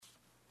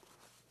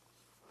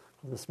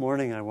This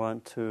morning I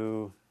want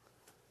to,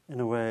 in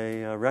a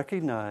way,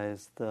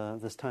 recognize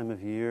this time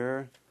of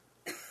year,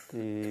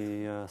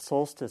 the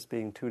solstice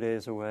being 2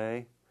 days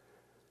away,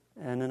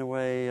 and in a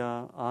way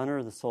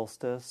honor the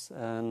solstice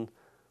and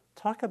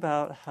talk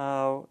about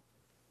how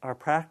our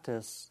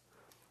practice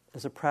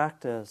is a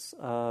practice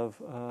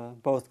of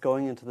both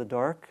going into the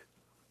dark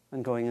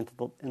and going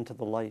into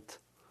the light.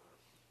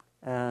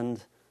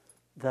 And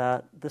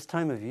that this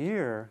time of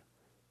year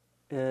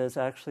is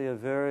actually a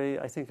very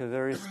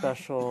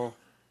special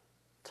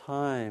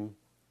time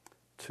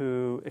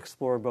to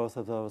explore both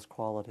of those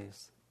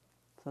qualities.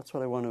 So that's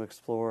what I want to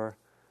explore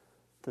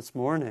this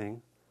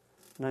morning.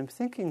 And I'm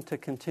thinking to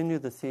continue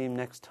the theme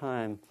next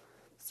time.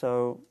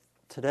 So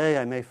today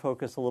I may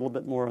focus a little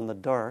bit more on the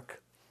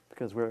dark,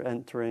 because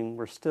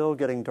we're still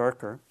getting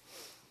darker.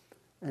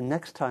 And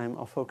next time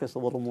I'll focus a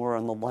little more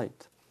on the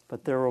light.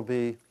 But there will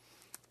be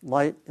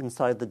light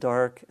inside the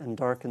dark and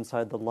dark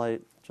inside the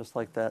light, just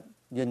like that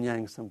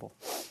yin-yang symbol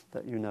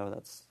that you know.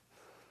 That's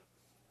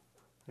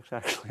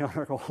actually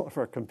on all of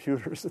our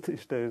computers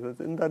these days.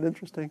 Isn't that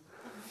interesting?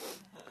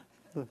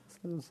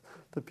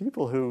 The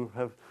people who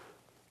have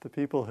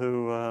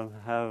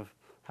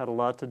had a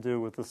lot to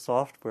do with the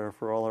software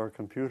for all our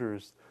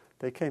computers,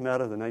 they came out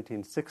of the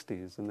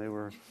 1960s, and they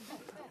were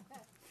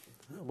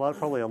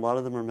probably a lot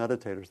of them are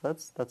meditators.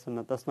 That's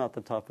not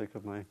the topic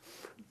of my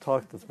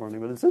talk this morning,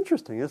 but it's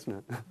interesting, isn't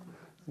it?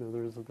 You know,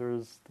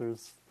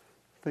 there's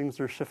things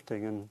are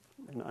shifting in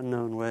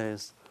unknown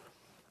ways.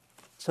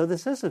 So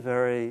this is a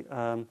very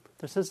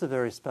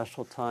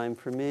special time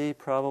for me.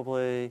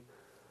 Probably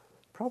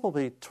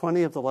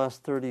 20 of the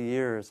last 30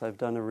 years, I've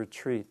done a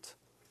retreat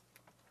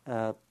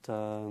at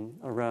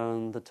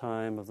around the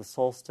time of the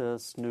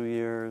solstice, New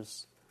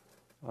Year's,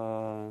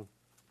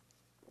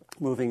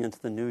 moving into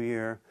the new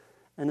year,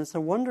 and it's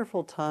a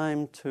wonderful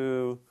time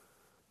to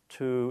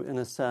in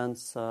a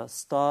sense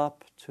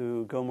stop,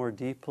 to go more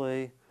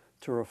deeply,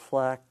 to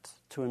reflect,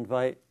 to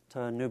invite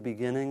new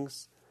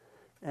beginnings.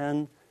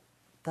 And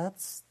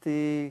that's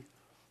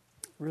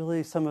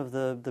really some of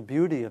the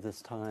beauty of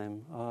this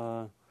time.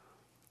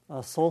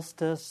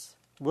 Solstice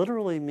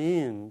literally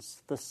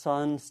means the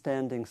sun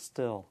standing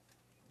still.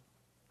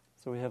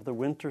 So we have the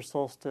winter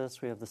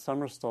solstice, we have the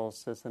summer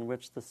solstice, in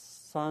which the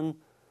sun,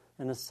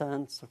 in a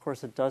sense, of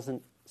course it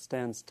doesn't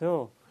stand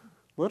still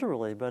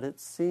literally, but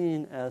it's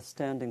seen as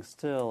standing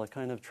still, a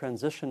kind of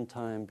transition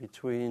time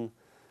between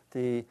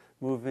the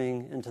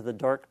moving into the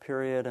dark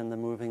period and the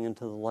moving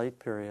into the light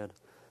period.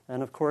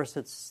 And of course,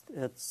 it's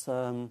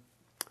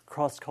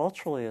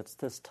cross-culturally, it's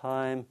this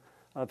time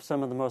of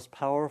some of the most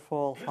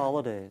powerful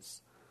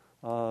holidays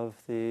of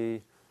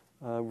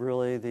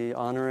really the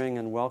honoring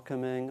and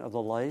welcoming of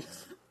the light.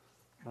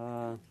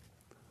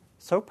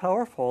 So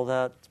powerful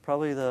that it's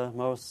probably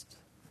one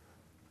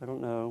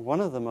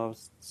of the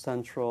most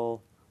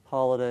central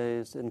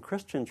holidays in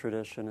Christian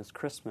tradition is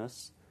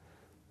Christmas.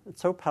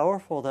 It's so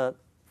powerful that,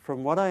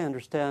 from what I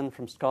understand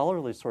from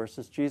scholarly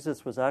sources,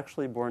 Jesus was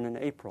actually born in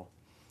April.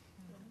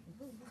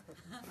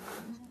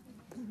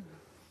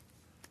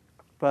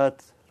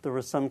 But there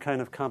was some kind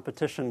of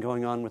competition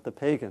going on with the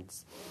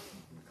pagans,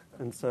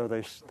 and so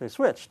they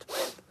switched.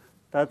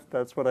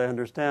 That's what I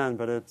understand.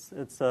 But it's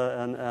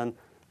and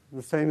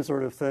the same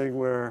sort of thing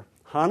where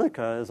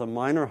Hanukkah is a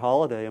minor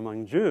holiday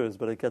among Jews,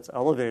 but it gets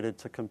elevated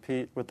to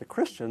compete with the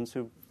Christians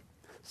who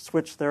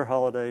switch their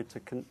holiday to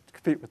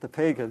compete with the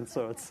pagans.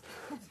 So it's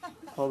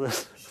all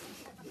this.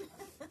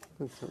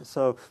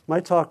 So my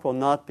talk will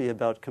not be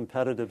about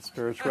competitive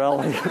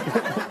spirituality.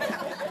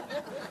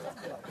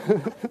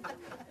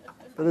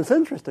 But it's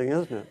interesting,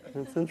 isn't it?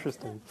 It's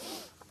interesting.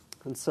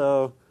 And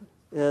so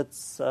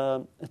it's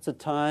a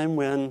time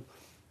when,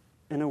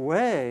 in a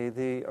way,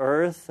 the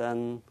earth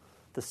and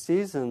the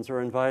seasons are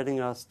inviting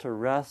us to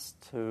rest,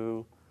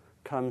 to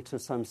come to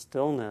some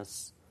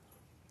stillness,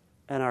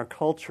 and our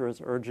culture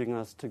is urging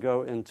us to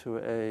go into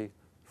a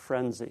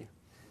frenzy.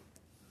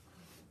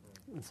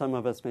 And some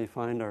of us may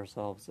find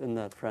ourselves in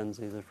that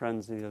frenzy, the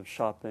frenzy of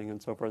shopping and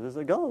so forth. There's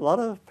a lot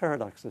of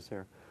paradoxes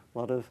here,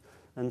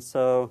 and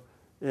so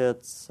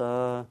it's.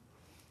 I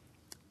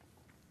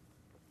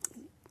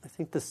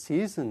think the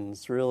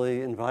seasons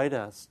really invite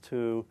us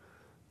to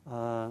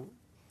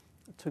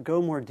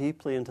go more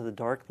deeply into the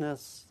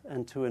darkness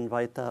and to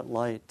invite that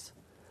light.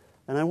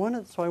 And I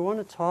want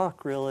to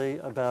talk really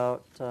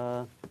about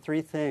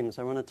three things.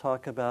 I want to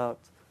talk about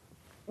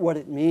what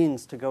it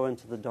means to go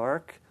into the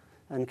dark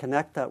and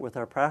connect that with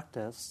our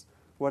practice,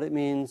 what it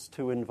means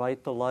to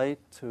invite the light,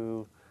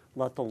 to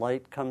let the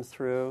light come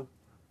through,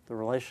 the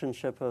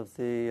relationship of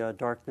the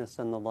darkness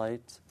and the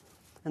light.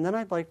 And then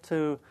I'd like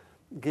to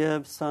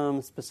give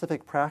some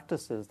specific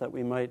practices that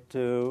we might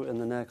do in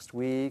the next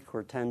week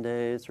or 10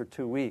 days or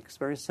 2 weeks,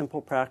 very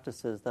simple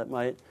practices that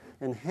might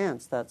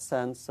enhance that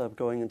sense of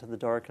going into the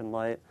dark and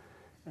light.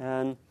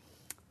 And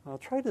I'll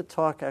try to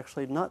talk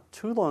actually not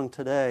too long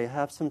today,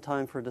 have some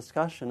time for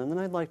discussion, and then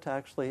I'd like to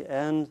actually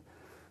end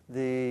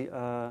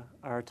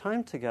our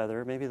time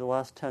together, maybe the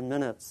last 10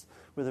 minutes,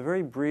 with a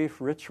very brief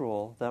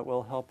ritual that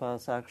will help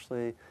us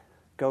actually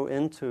go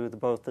into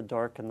both the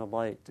dark and the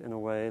light in a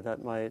way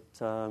that might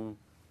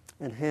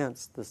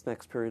enhance this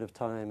next period of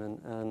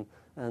time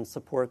and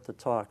support the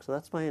talk. So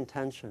that's my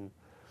intention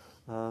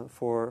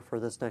for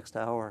this next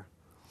hour.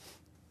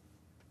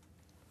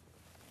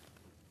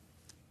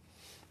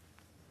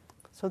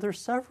 So there's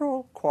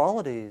several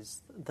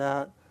qualities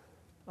that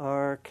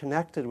are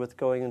connected with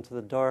going into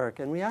the dark,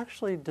 and we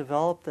actually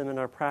develop them in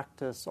our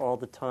practice all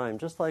the time,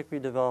 just like we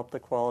develop the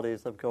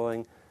qualities of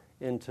going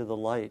into the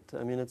light.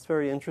 I mean, it's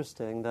very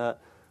interesting that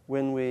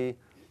when we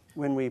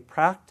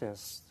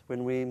practice,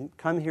 when we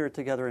come here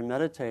together and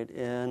meditate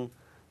in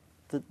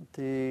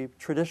the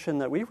tradition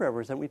that we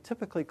represent, we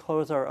typically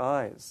close our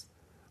eyes.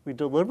 We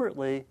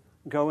deliberately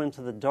go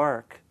into the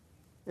dark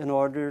in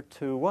order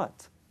to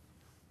what?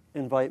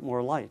 Invite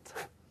more light.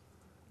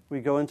 We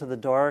go into the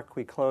dark,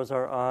 we close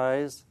our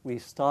eyes, we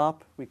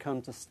stop, we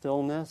come to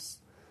stillness,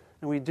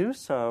 and we do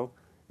so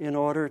in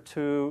order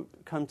to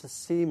come to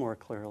see more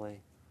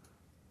clearly.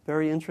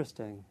 Very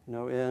interesting.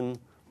 In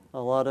a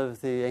lot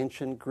of the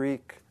ancient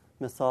Greek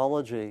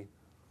mythology,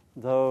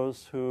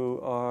 those who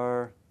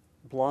are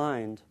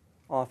blind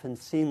often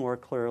see more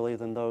clearly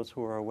than those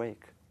who are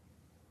awake.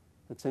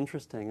 It's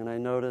interesting, and I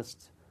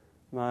noticed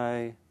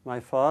my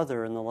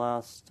father in the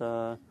last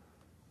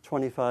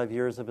 25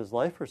 years of his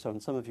life or so,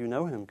 and some of you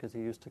know him because he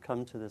used to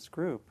come to this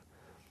group.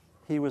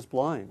 He was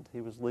blind. He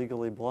was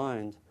legally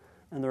blind.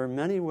 And there were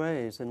many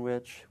ways in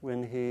which,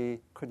 when he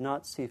could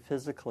not see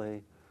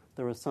physically,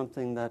 there was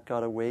something that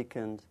got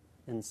awakened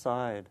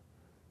inside.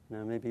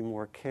 Maybe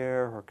more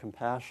care or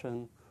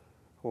compassion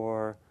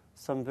or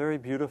some very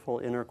beautiful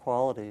inner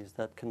qualities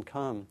that can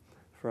come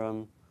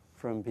from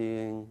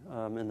being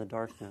in the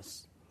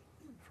darkness,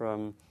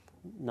 from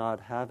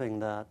not having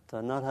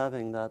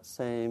that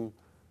same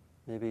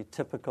maybe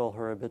typical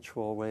or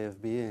habitual way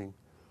of being.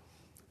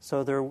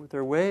 So there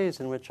are ways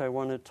in which I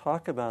want to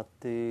talk about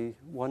the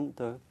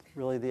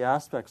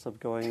aspects of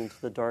going into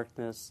the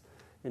darkness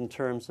in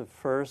terms of,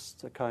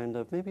 first, a kind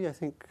of, maybe I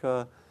think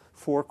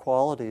 4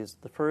 qualities.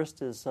 The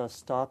first is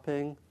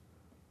stopping,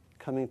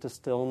 coming to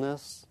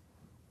stillness.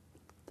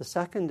 The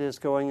second is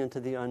going into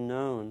the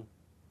unknown.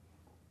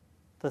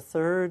 The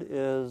third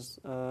is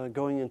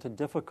going into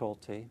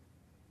difficulty.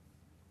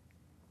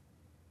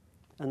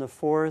 And the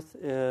fourth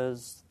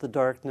is the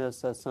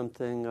darkness as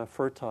something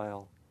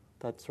fertile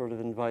that sort of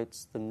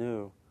invites the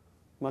new.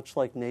 Much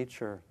like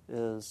nature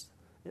is,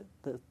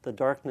 the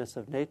darkness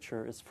of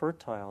nature is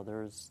fertile.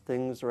 There's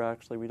things are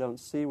actually, we don't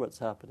see what's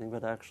happening,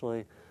 but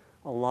actually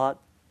a lot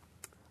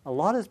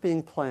is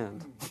being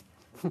planned.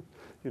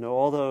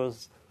 All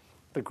those,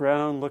 the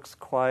ground looks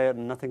quiet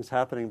and nothing's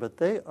happening, but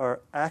they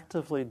are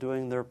actively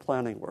doing their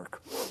planning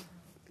work,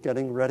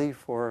 getting ready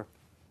for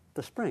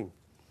the spring.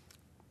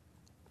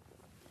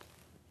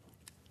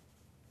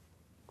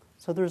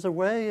 So there's a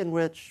way in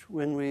which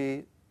when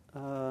we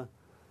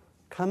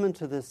come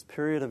into this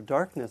period of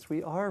darkness,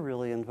 we are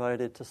really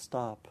invited to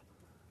stop.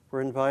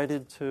 We're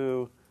invited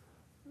to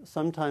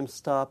sometimes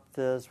stop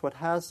this, what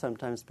has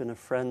sometimes been a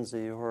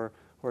frenzy or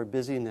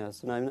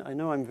busyness. And I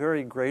know I'm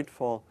very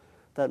grateful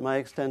that my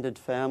extended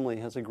family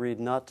has agreed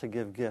not to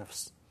give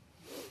gifts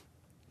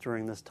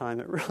during this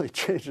time. It really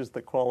changes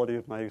the quality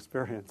of my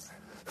experience.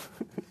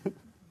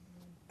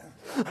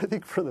 I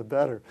think for the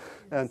better.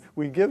 And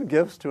we give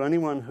gifts to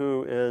anyone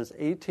who is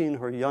 18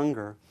 or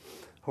younger,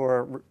 who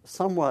are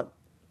somewhat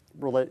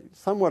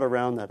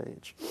around that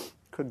age.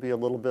 Could be a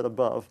little bit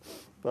above,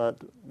 but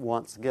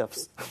wants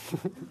gifts.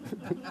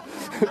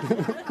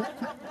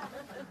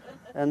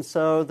 And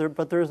so,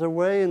 there's a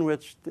way in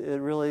which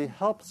it really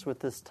helps with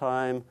this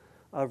time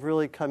of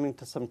really coming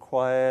to some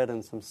quiet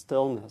and some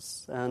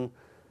stillness. And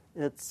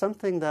it's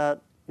something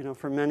that,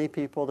 for many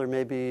people, there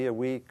may be a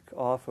week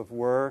off of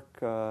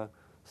work,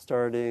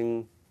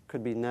 starting,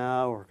 could be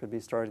now, or could be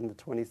starting the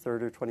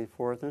 23rd or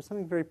 24th. There's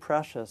something very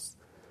precious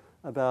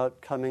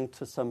about coming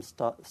to some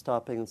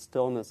stopping and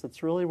stillness.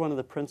 It's really one of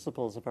the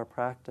principles of our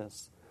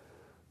practice,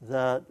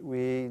 that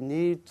we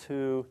need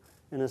to,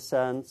 in a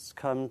sense,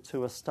 come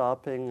to a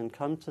stopping and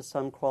come to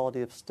some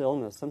quality of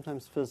stillness,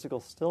 sometimes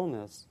physical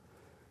stillness,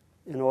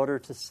 in order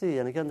to see.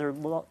 And again, there are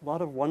a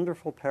lot of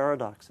wonderful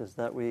paradoxes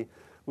that we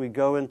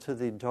go into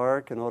the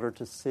dark in order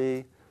to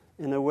see.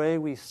 In a way,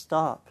 we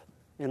stop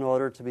in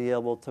order to be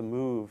able to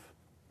move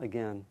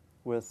again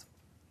with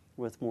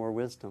more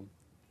wisdom.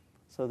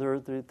 So there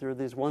are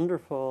these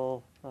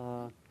wonderful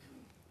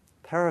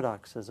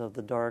paradoxes of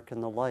the dark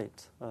and the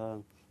light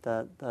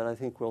that I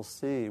think we'll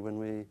see when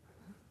we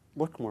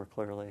look more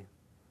clearly,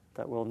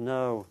 that we'll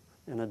know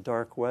in a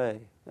dark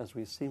way as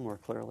we see more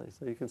clearly.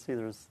 So you can see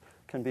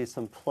can be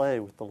some play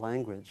with the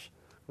language,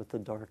 with the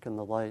dark and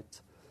the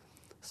light.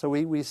 So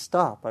we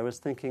stop. I was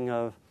thinking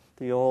of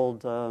the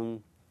old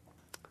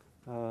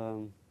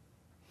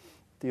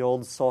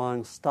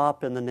song,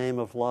 "Stop in the Name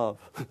of Love."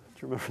 Do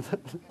you remember that?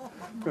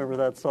 Remember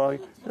that song?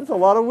 There's a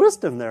lot of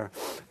wisdom there.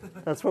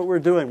 That's what we're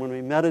doing when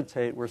we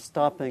meditate. We're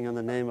stopping in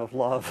the name of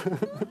love.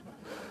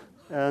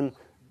 and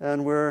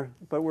we're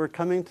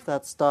coming to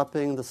that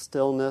stopping, the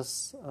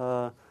stillness,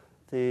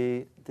 the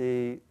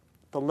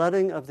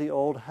letting of the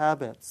old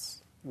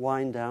habits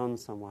wind down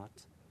somewhat.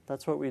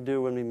 That's what we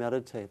do when we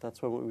meditate.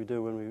 That's what we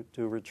do when we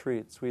do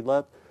retreats. We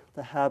let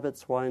the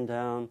habits wind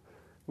down.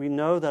 We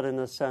know that in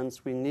a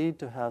sense we need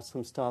to have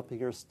some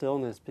stopping or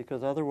stillness,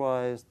 because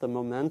otherwise the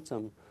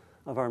momentum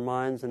of our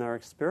minds and our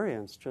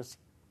experience just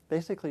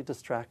basically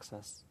distracts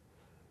us.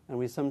 And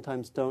we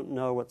sometimes don't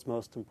know what's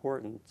most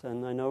important.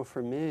 And I know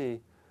for me,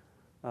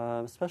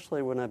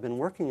 especially when I've been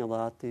working a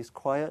lot, these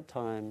quiet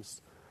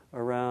times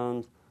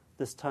around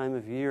this time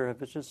of year have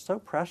been just so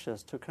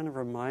precious to kind of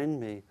remind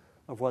me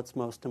of what's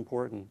most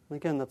important. And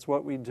again, that's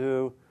what we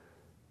do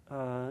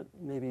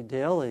maybe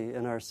daily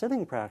in our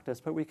sitting practice,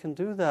 but we can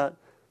do that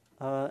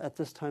at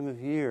this time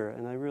of year.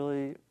 And I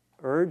really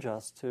urge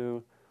us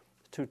to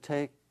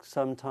take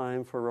some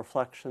time for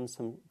reflection,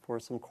 for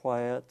some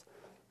quiet.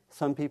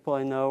 Some people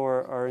I know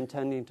are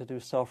intending to do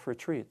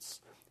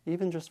self-retreats,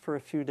 even just for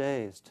a few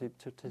days, to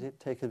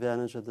take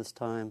advantage of this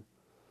time.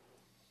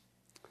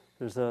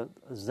 There's a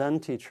Zen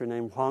teacher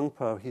named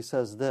Huangpo. He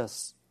says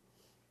this.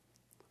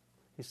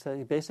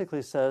 He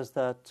basically says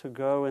that to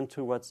go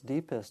into what's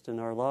deepest in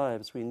our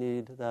lives, we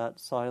need that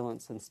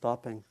silence and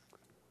stopping.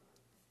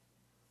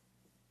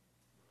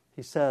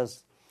 He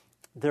says,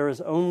 there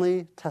is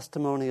only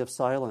testimony of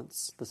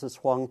silence. This is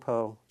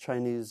Huangpo,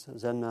 Chinese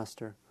Zen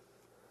master.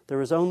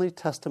 There is only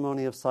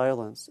testimony of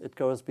silence. It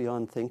goes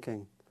beyond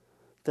thinking.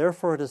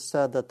 Therefore it is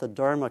said that the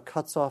Dharma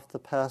cuts off the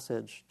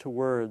passage to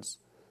words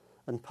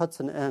and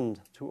puts an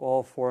end to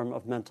all form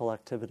of mental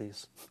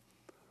activities.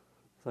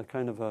 It's a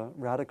kind of a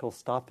radical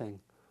stopping.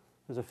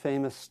 There's a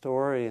famous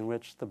story in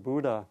which the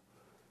Buddha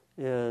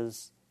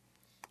is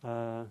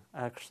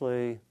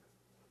actually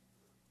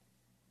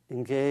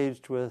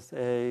engaged with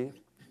a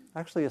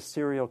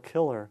serial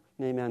killer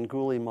named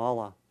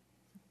Angulimala.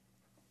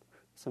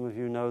 Some of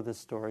you know this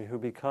story, who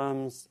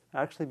becomes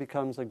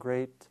a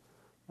great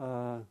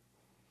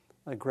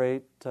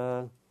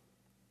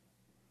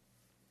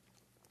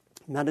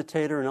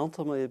meditator, and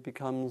ultimately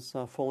becomes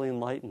fully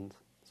enlightened.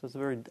 So it's a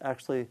very,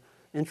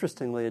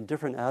 interestingly, a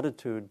different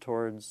attitude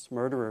towards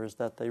murderers,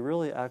 that they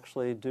really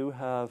actually do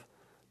have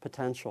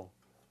potential.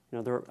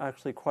 There are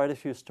actually quite a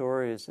few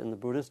stories in the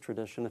Buddhist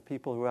tradition of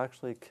people who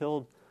actually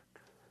killed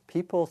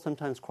people,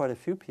 sometimes quite a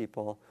few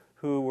people,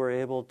 who were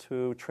able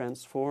to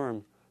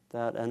transform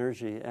that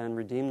energy and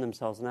redeem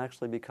themselves and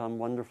actually become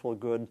wonderful,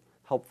 good,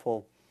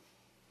 helpful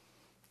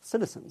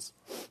citizens,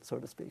 so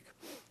to speak.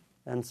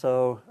 And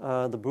so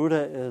the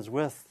Buddha is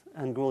with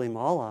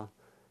Angulimala,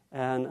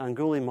 and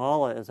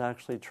Angulimala is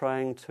actually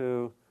trying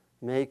to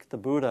make the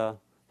Buddha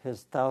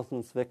his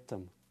 1,000th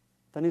victim.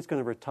 Then he's going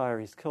to retire.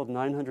 He's killed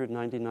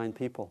 999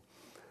 people.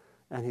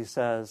 And he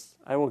says,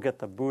 I will get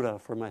the Buddha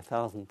for my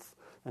 1,000th.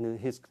 And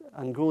he's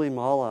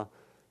Angulimala.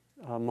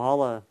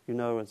 Mala,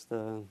 is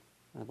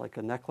like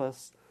a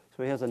necklace.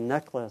 So he has a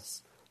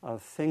necklace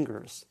of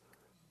fingers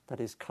that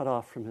he's cut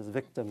off from his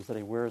victims that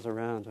he wears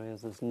around. So he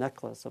has this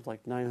necklace of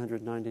like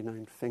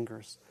 999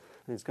 fingers.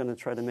 And he's going to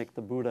try to make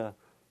the Buddha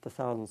the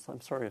 1,000th.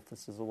 I'm sorry if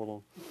this is a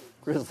little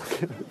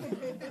grisly.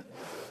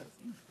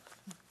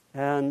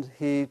 And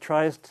he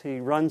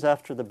runs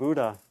after the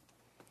Buddha,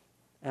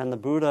 and the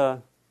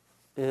Buddha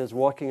is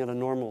walking at a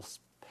normal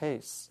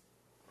pace.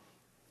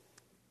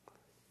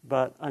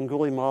 But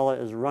Angulimala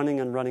is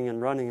running and running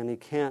and running, and he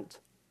can't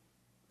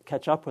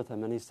catch up with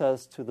him. And he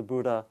says to the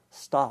Buddha,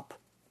 stop.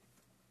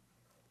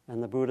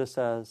 And the Buddha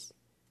says,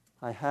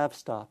 I have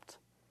stopped.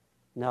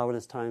 Now it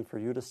is time for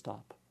you to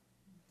stop.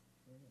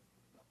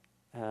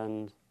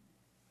 And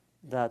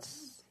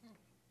that's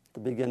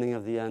the beginning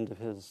of the end of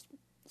his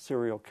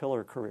serial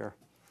killer career.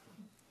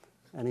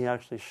 And he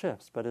actually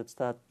shifts, but it's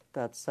that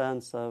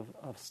sense of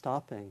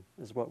stopping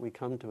is what we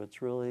come to.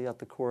 It's really at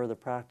the core of the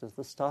practice,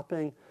 the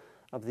stopping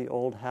of the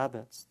old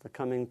habits, the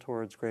coming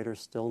towards greater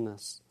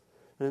stillness.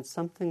 And it's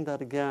something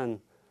that,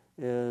 again,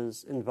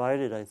 is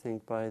invited, I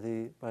think, by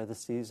the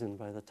season,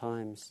 by the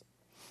times.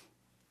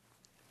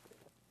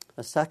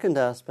 A second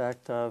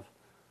aspect of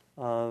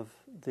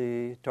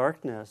the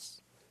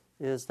darkness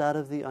is that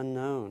of the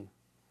unknown.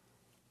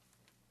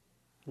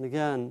 And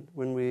again,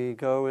 when we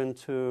go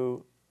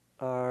into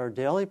our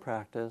daily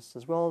practice,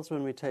 as well as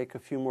when we take a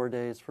few more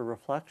days for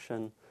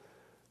reflection,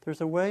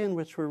 there's a way in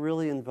which we're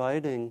really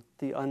inviting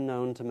the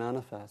unknown to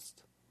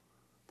manifest.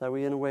 That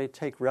we, in a way,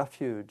 take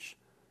refuge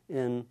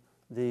in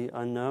the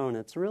unknown.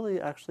 It's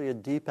really actually a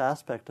deep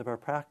aspect of our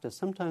practice.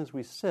 Sometimes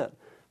we sit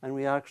and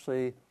we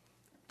actually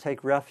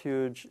take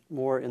refuge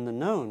more in the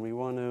known. We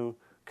want to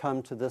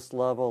come to this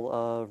level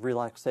of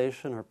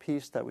relaxation or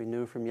peace that we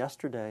knew from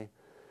yesterday.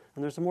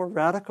 And there's a more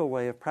radical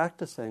way of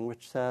practicing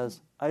which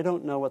says, I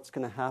don't know what's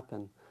going to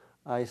happen.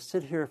 I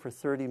sit here for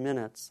 30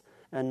 minutes,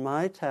 and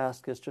my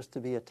task is just to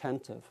be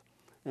attentive.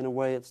 In a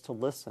way, it's to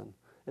listen.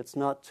 It's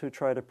not to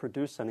try to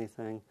produce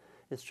anything.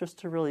 It's just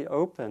to really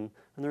open.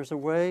 And there's a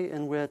way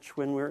in which,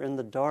 when we're in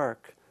the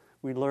dark,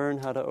 we learn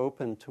how to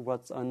open to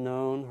what's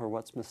unknown or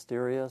what's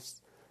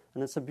mysterious.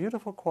 And it's a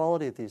beautiful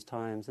quality at these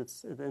times.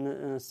 It's, in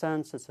a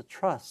sense, it's a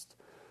trust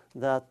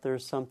that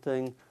there's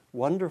something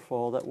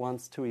wonderful that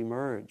wants to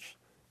emerge,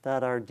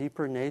 that our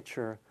deeper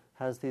nature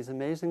has these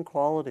amazing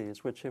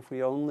qualities, which if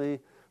we only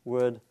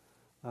would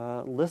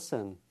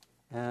listen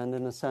and,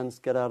 in a sense,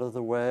 get out of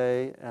the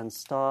way and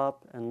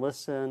stop and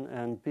listen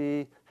and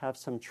have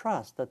some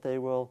trust that they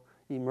will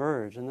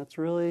emerge. And that's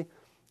really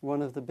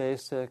one of the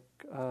basic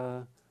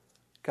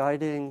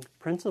guiding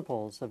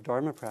principles of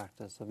Dharma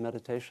practice, of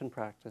meditation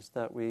practice,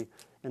 that we,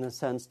 in a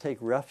sense, take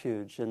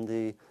refuge in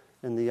the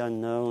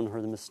unknown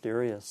or the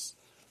mysterious.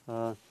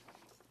 And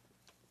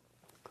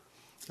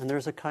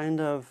there's a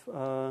kind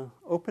of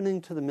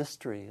opening to the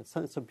mystery.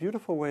 It's a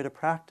beautiful way to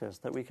practice,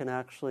 that we can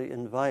actually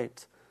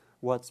invite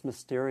what's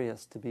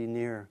mysterious to be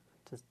near,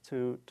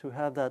 to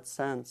have that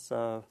sense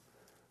of,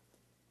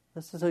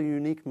 this is a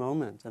unique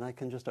moment, and I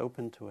can just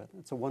open to it.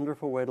 It's a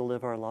wonderful way to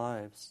live our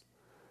lives.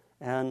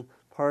 And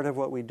part of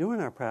what we do in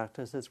our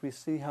practice is we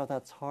see how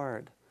that's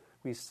hard.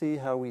 We see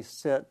how we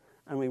sit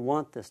and we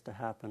want this to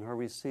happen, or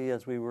we see,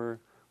 as we were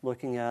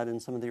looking at in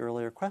some of the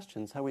earlier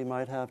questions, how we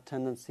might have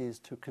tendencies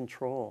to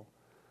control.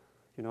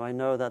 I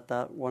know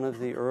that one of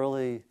the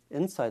early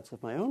insights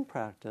of my own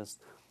practice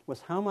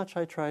was how much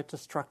I tried to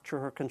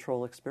structure or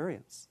control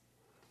experience.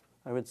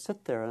 I would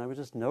sit there and I would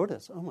just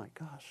notice, oh my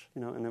gosh,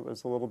 and it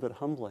was a little bit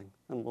humbling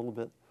and a little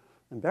bit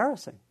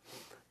embarrassing,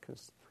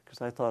 because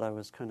I thought I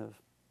was kind of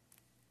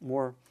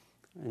more,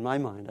 in my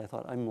mind, I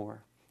thought I'm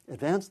more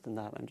advanced than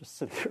that. I'm just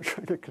sitting here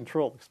trying to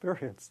control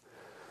experience.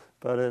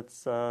 But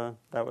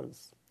that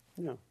was,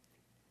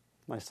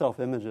 my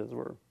self-images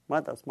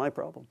that's my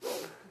problem.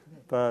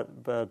 But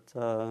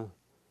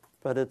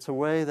it's a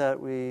way that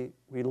we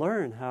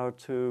learn how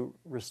to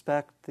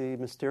respect the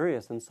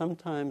mysterious. And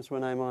sometimes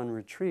when I'm on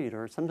retreat,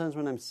 or sometimes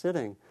when I'm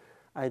sitting,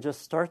 I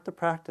just start the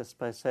practice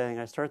by saying,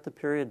 I start the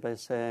period by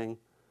saying,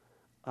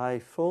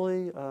 I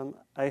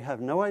have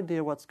no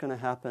idea what's going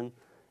to happen,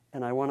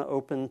 and I want to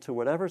open to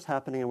whatever's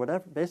happening, and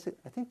whatever. Basically,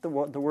 I think the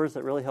words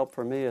that really help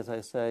for me is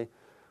I say,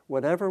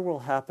 whatever will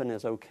happen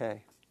is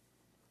okay.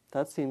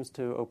 That seems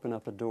to open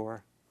up a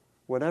door.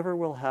 Whatever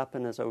will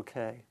happen is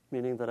okay,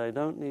 meaning that I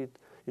don't need,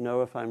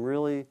 if I'm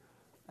really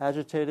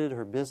agitated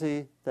or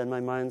busy, then my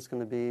mind's going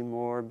to be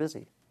more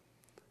busy.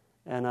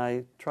 And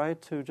I try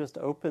to just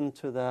open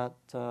to that.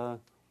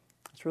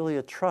 It's really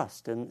a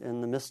trust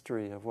in the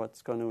mystery of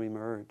what's going to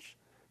emerge.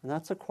 And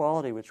that's a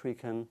quality which we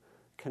can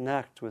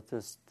connect with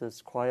this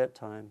quiet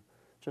time.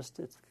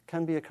 It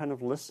can be a kind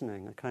of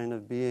listening, a kind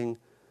of being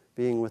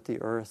with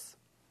the earth.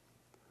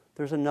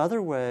 There's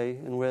another way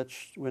in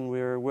which, when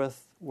we're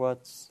with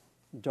what's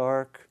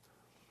dark,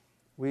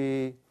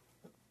 we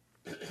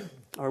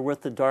are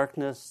with the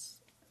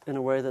darkness in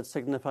a way that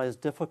signifies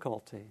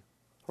difficulty,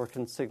 or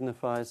can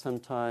signify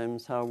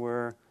sometimes how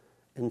we're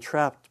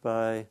entrapped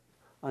by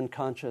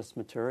unconscious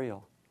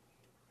material.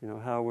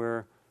 How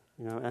we're,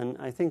 and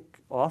I think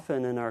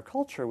often in our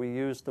culture we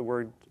use the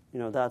word,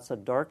 that's a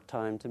dark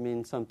time, to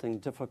mean something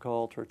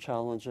difficult or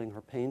challenging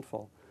or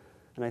painful.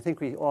 And I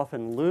think we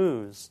often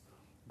lose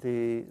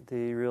the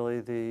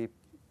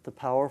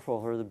powerful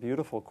or the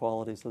beautiful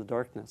qualities of the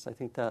darkness.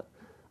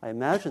 I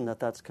imagine that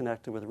that's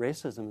connected with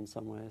racism in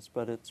some ways,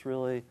 but it's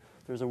really,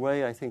 there's a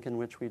way, I think, in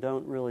which we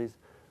don't really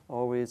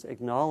always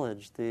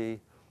acknowledge the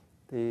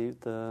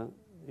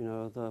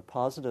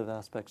positive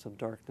aspects of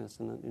darkness,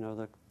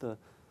 and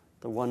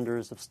the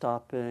wonders of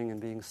stopping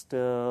and being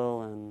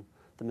still, and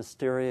the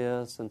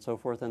mysterious and so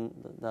forth. And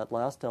that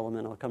last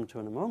element I'll come to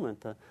in a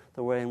moment,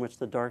 the way in which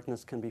the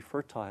darkness can be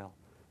fertile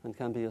and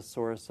can be a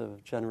source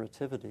of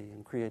generativity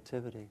and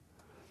creativity.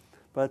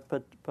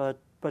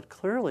 But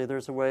clearly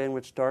there's a way in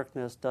which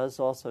darkness does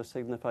also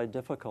signify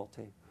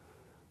difficulty.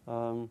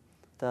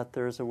 That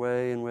there's a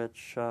way in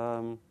which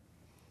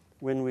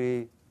when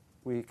we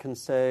can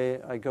say,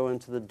 I go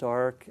into the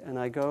dark, and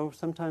I go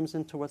sometimes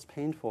into what's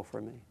painful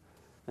for me.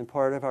 And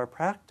part of our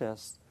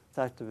practice, in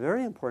fact, a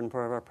very important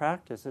part of our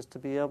practice, is to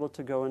be able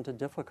to go into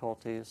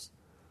difficulties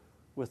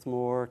with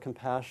more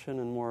compassion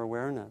and more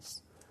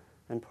awareness.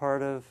 And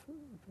part of,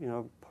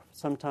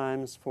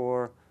 sometimes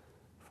for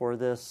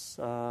this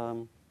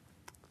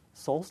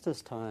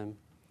solstice time,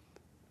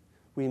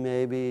 we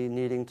may be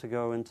needing to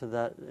go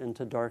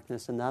into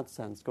darkness in that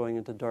sense, going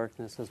into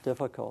darkness as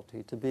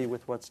difficulty, to be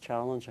with what's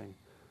challenging,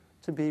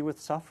 to be with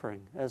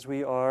suffering, as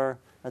we are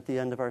at the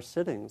end of our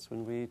sittings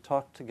when we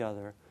talk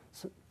together.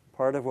 So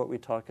part of what we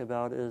talk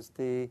about is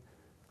the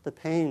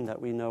pain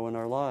that we know in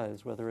our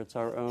lives, whether it's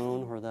our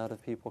own or that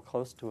of people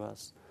close to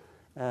us.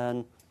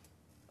 And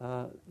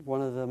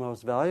one of the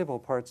most valuable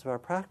parts of our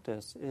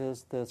practice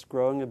is this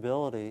growing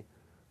ability,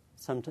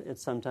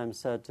 it's sometimes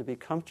said, to be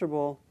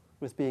comfortable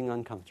with being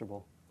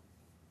uncomfortable,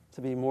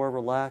 to be more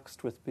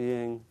relaxed with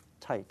being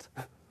tight,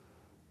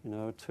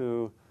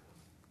 to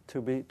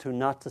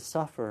not to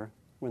suffer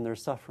when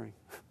there's suffering.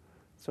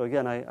 So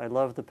again, I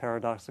love the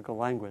paradoxical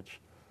language,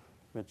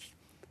 which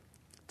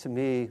to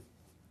me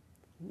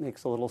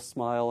makes a little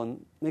smile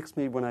and makes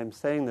me, when I'm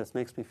saying this,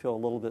 makes me feel a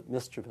little bit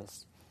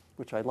mischievous,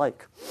 which I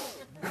like.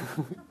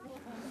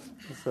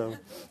 So,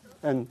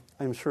 and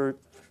I'm sure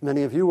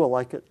many of you will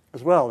like it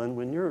as well. And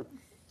when you're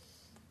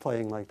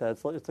playing like that,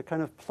 it's a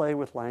kind of play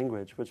with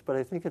language, but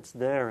I think it's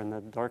there in the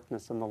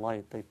darkness and the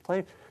light.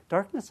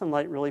 Darkness and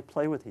light really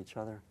play with each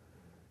other.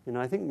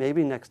 I think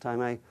maybe next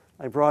time I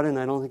I brought in,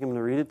 I don't think I'm going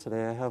to read it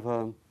today, I have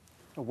a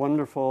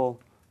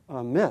wonderful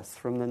myth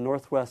from the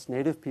Northwest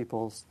Native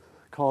peoples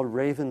called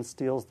Raven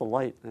Steals the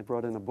Light. I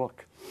brought in a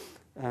book.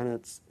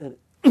 And it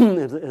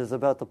is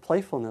about the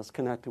playfulness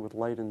connected with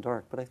light and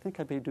dark. But I think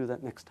I may do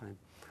that next time.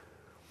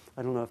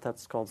 I don't know if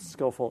that's called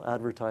skillful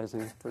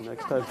advertising for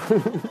next time.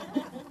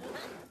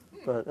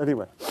 But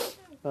anyway.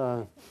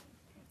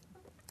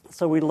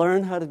 So we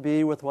learn how to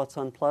be with what's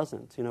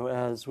unpleasant,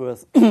 as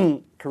with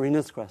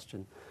Karina's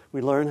question.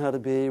 We learn how to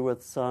be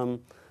with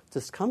some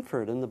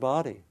discomfort in the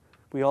body.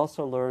 We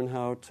also learn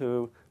how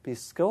to be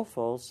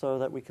skillful so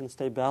that we can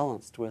stay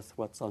balanced with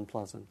what's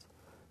unpleasant,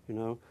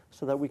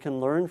 so that we can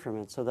learn from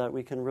it, so that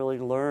we can really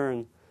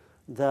learn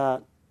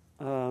that,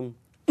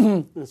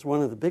 it's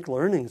one of the big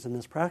learnings in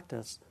this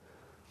practice,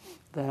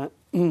 that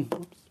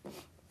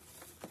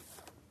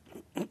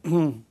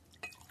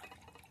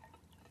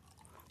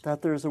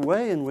that there's a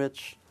way in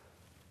which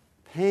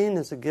pain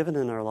is a given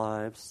in our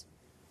lives,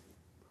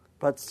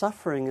 but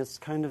suffering is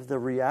kind of the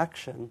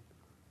reaction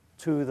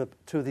to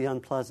the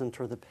unpleasant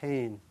or the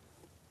pain.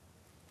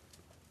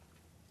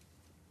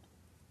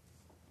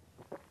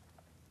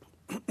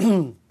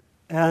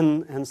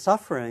 And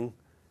suffering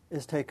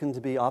is taken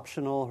to be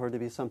optional or to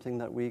be something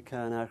that we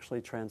can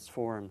actually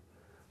transform.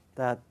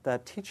 That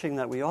teaching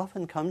that we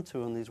often come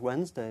to on these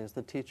Wednesdays,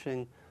 the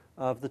teaching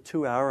of the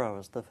 2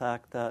 arrows, the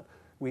fact that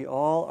we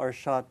all are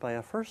shot by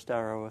a first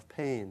arrow of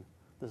pain.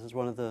 This is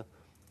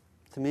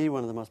to me,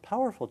 one of the most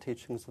powerful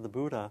teachings of the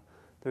Buddha.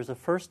 There's a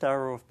first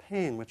arrow of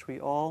pain, which we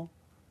all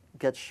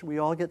get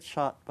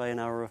shot by an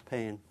arrow of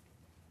pain.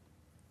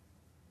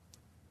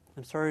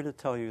 I'm sorry to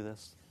tell you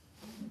this.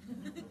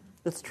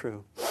 It's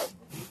true.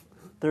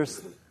 To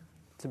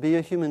be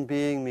a human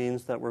being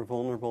means that we're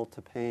vulnerable to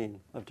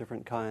pain of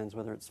different kinds,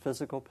 whether it's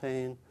physical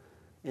pain,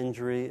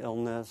 injury,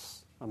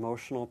 illness,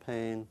 emotional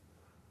pain,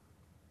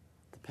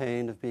 the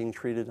pain of being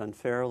treated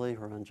unfairly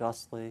or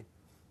unjustly.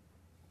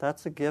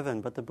 That's a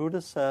given. But the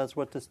Buddha says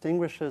what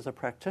distinguishes a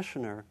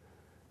practitioner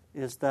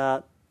is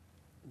that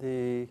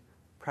the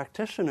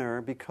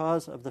practitioner,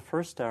 because of the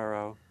first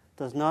arrow,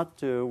 does not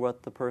do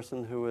what the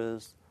person who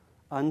is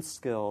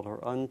unskilled or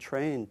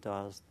untrained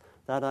does.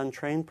 That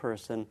untrained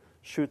person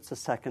shoots a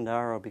second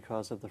arrow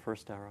because of the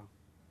first arrow.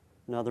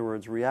 In other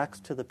words, reacts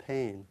to the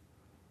pain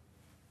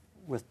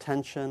with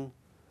tension,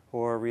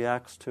 or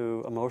reacts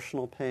to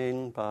emotional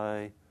pain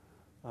by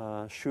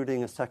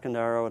shooting a second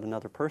arrow at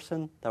another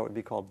person. That would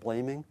be called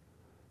blaming.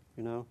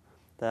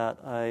 That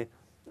I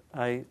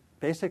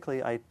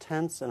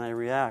tense and I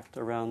react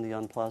around the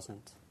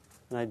unpleasant.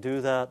 And I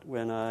do that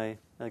when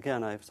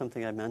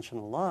something I mention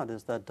a lot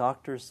is that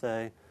doctors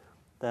say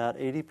that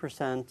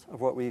 80% of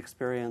what we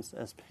experience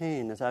as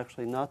pain is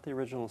actually not the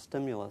original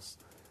stimulus,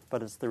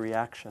 but it's the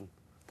reaction,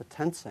 the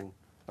tensing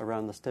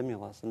around the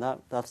stimulus. And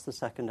that's the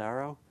second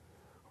arrow.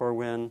 Or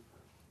when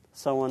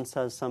someone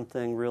says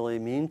something really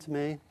mean to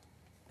me,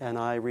 and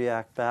I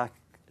react back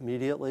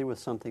immediately with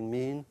something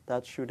mean,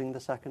 that's shooting the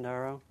second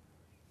arrow.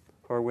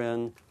 Or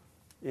when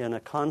in a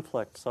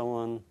conflict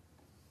someone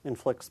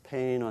inflicts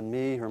pain on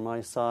me or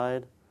my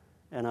side,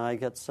 and I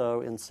get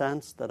so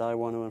incensed that I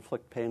want to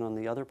inflict pain on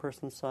the other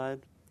person's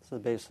side. It's the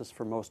basis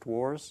for most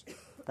wars.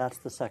 That's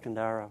the second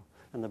arrow.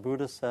 And the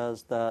Buddha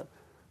says that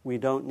we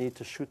don't need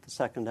to shoot the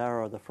second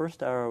arrow. The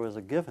first arrow is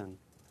a given.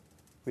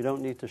 We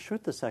don't need to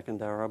shoot the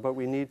second arrow, but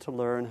we need to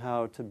learn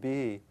how to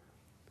be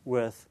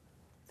with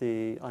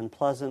the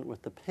unpleasant,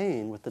 with the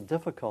pain, with the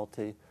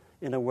difficulty,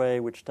 in a way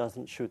which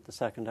doesn't shoot the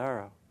second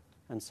arrow.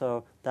 And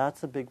so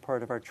that's a big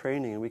part of our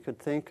training. And we could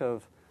think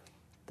of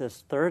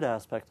this third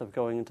aspect of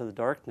going into the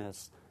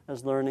darkness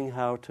as learning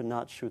how to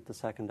not shoot the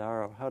second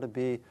arrow, how to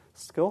be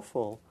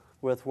skillful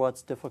with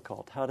what's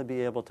difficult, how to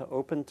be able to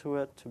open to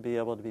it, to be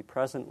able to be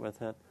present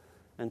with it,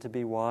 and to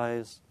be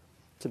wise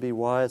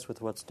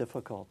with what's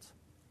difficult.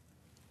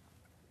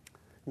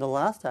 And the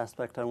last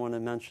aspect I want to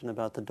mention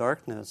about the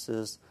darkness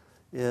is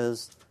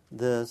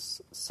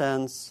this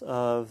sense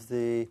of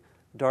the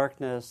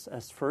darkness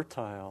as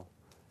fertile,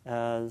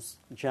 as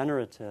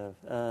generative,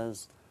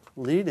 as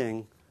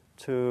leading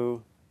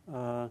to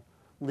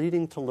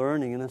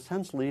learning, in a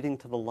sense leading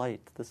to the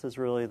light. This is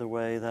really the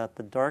way that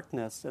the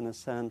darkness, in a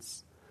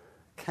sense,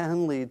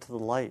 can lead to the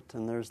light.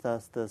 And there's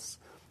this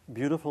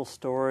beautiful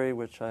story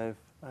which I've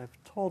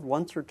told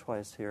once or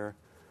twice here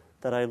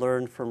that I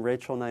learned from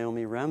Rachel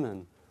Naomi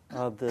Remen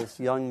of this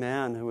young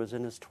man who was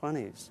in his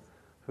 20s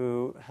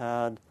who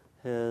had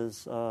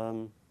his,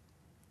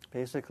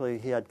 basically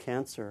he had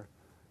cancer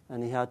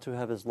and he had to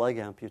have his leg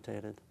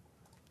amputated.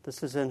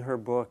 This is in her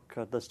book,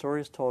 the story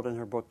is told in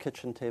her book,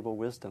 Kitchen Table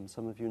Wisdom.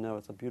 Some of you know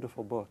it's a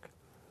beautiful book.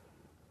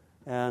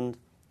 And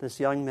this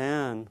young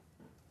man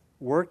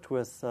worked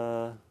with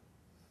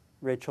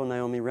Rachel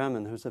Naomi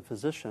Remen, who's a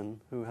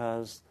physician who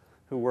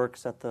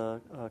works at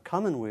the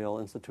Commonweal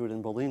Institute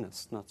in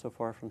Bolinas, not so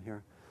far from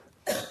here.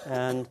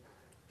 And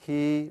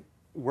he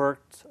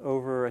worked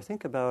over, I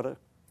think, about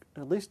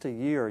at least a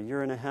year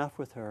and a half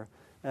with her.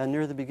 And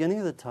near the beginning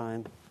of the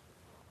time,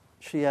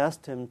 she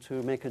asked him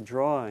to make a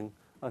drawing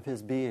of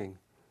his being.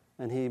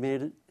 And he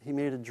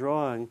made a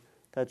drawing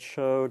that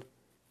showed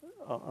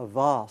a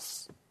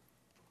vase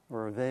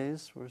or a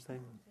vase. What was they?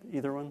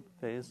 Either one,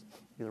 vase,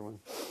 either one.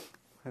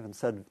 I haven't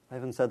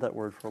said that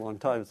word for a long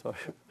time, so I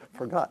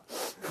forgot.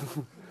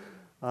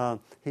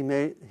 He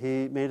made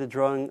a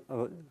drawing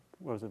of,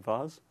 what was it,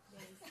 vase?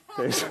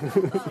 Vase.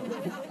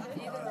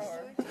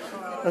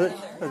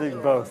 I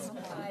think both.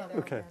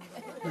 Okay.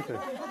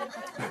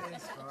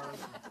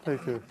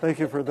 Thank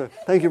you for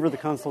the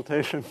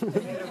consultation.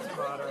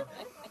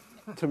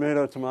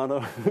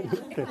 Tomato.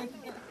 Okay.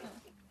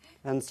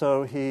 And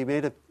so he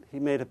made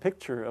a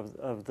picture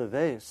of the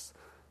vase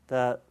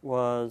that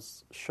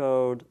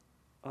showed.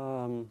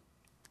 The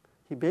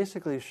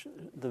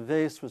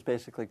vase was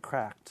basically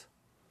cracked.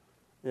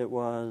 It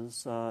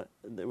was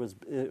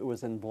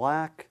in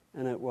black,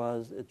 and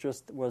it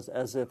just was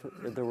as if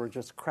there were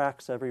just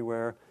cracks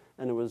everywhere,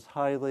 and it was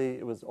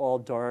all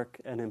dark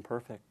and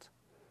imperfect.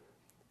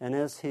 And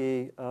as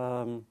he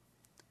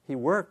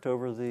worked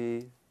over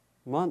the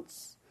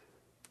months,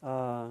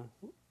 the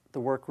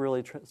work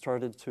really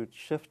started to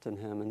shift in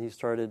him, and he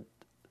started.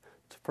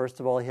 First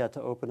of all, he had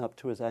to open up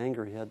to his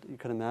anger. You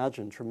can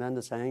imagine,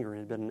 tremendous anger. He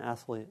had been an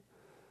athlete,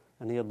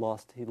 and he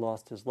lost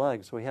his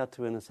leg. So he had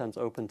to, in a sense,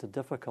 open to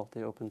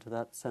difficulty, open to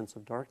that sense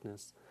of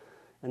darkness.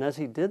 And as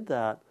he did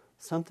that,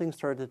 something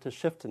started to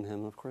shift in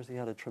him. Of course, he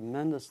had a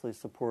tremendously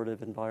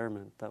supportive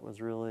environment that was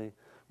really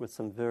with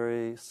some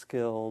very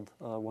skilled,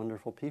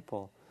 wonderful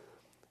people.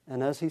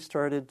 And as he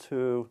started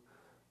to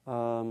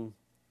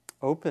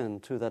open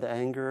to that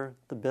anger,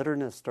 the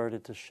bitterness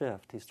started to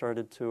shift. He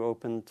started to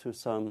open to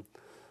some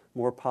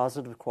more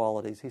positive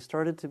qualities. He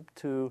started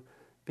to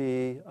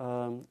be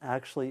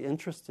actually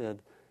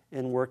interested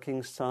in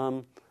working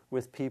some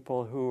with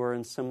people who are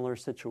in similar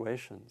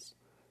situations.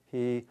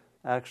 He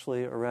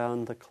actually,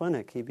 around the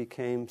clinic, he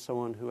became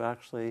someone who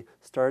actually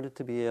started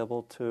to be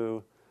able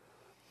to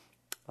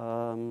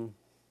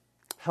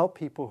help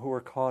people who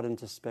were caught in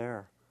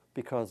despair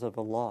because of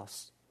a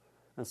loss,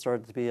 and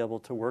started to be able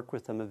to work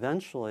with them.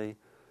 Eventually,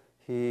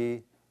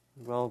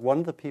 one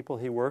of the people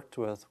he worked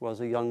with was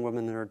a young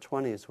woman in her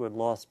 20s who had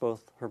lost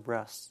both her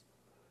breasts.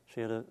 She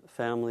had a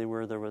family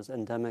where there was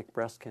endemic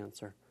breast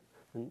cancer.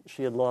 And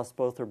she had lost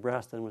both her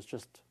breasts and was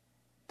just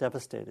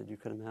devastated, you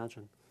could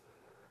imagine.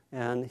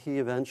 And he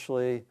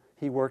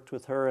worked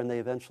with her, and they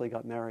eventually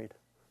got married.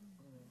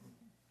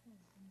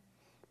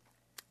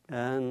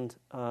 And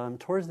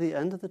towards the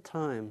end of the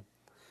time,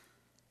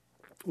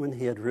 when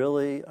he had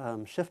really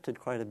shifted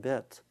quite a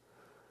bit,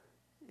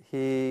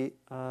 he,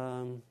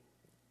 I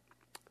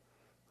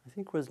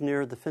think, was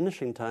near the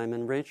finishing time,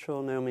 and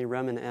Rachel Naomi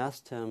Remen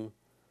asked him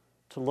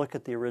to look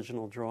at the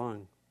original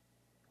drawing.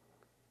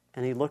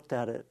 And he looked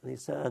at it, and he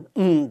said,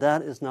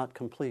 that is not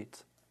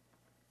complete.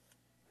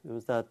 It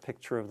was that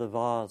picture of the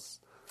vase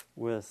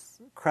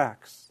with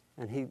cracks.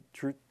 And he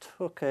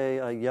took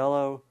a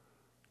yellow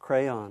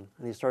crayon,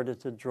 and he started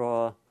to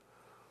draw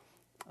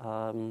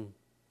kind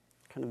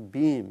of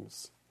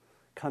beams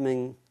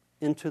coming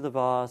into the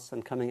vase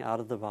and coming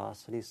out of the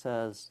vase. And he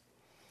says,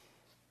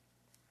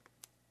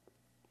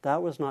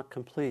 that was not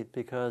complete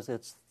because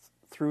it's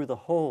through the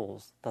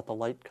holes that the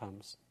light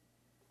comes.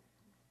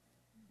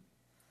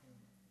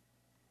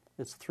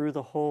 It's through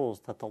the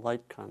holes that the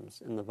light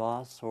comes in the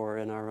vase or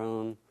in our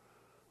own.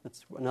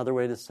 It's another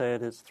way to say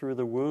it is through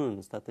the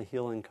wounds that the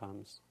healing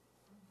comes.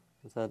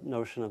 It's that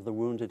notion of the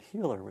wounded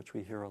healer, which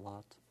we hear a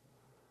lot.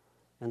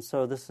 And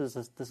so this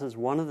is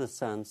one of the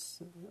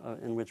sense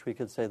in which we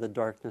could say the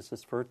darkness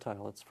is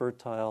fertile. It's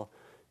fertile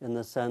in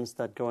the sense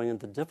that going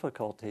into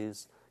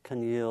difficulties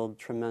can yield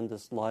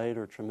tremendous light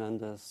or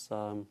tremendous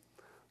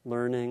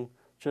learning,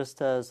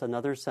 just as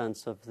another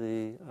sense of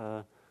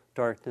the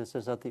darkness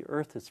is that the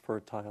earth is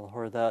fertile,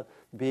 or that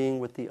being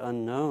with the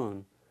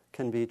unknown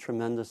can be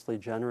tremendously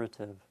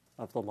generative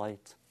of the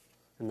light,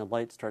 and the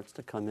light starts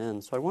to come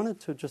in. So I wanted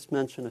to just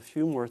mention a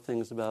few more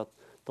things about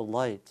the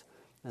light,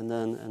 and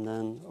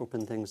then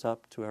open things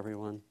up to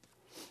everyone.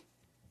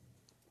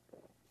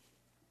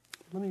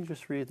 Let me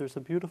just read. There's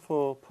a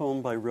beautiful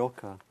poem by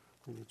Rilke,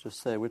 let me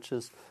just say, which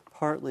is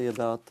partly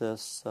about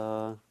this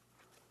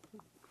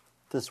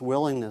this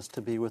willingness to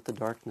be with the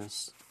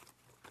darkness.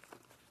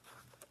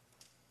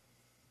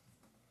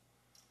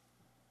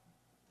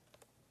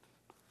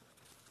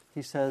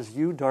 He says,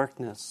 "You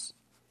darkness,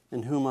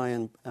 in whom I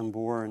am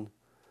born,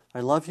 I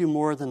love you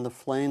more than the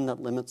flame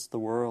that limits the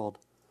world.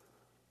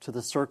 To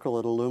the circle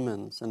it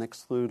illumines and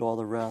exclude all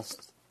the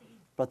rest.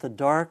 But the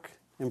dark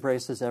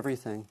embraces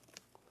everything,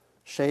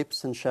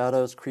 shapes and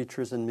shadows,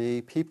 creatures and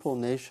me, people,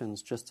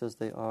 nations, just as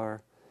they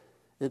are.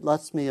 It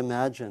lets me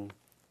imagine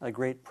a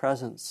great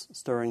presence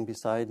stirring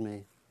beside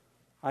me.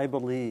 I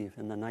believe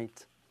in the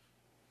night."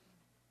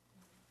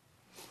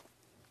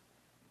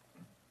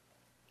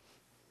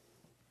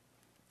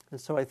 And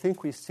so I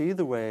think we see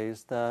the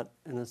ways that,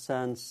 in a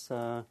sense,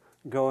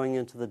 going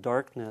into the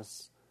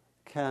darkness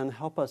can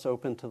help us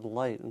open to the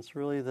light. And it's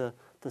really the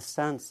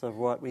sense of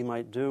what we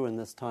might do in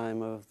this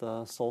time of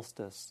the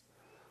solstice.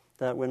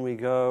 That when we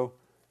go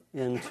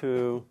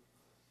into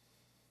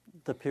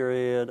the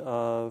period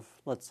of,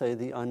 let's say,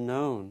 the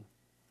unknown,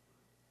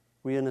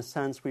 we, in a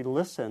sense, we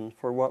listen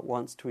for what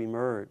wants to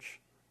emerge.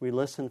 We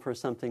listen for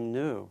something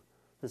new.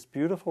 This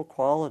beautiful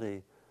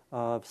quality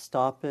of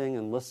stopping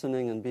and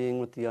listening and being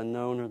with the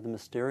unknown or the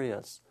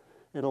mysterious,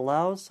 it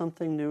allows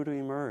something new to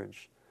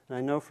emerge. And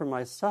I know for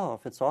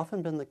myself, it's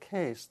often been the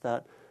case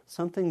that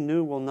something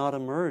new will not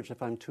emerge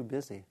if I'm too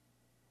busy.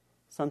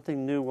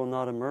 Something new will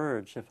not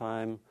emerge if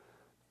I'm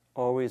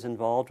always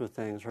involved with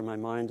things or my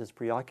mind is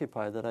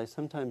preoccupied, that I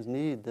sometimes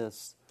need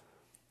this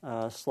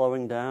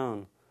slowing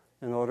down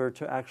in order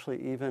to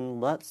actually even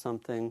let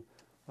something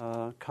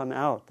come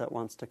out that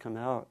wants to come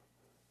out.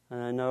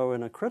 And I know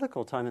in a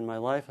critical time in my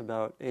life,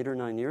 about 8 or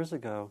 9 years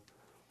ago,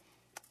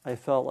 I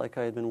felt like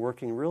I had been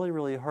working really,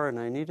 really hard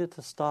and I needed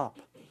to stop.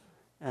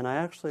 And I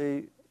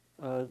actually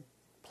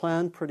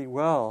planned pretty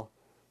well.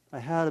 I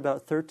had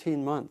about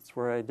 13 months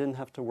where I didn't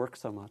have to work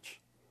so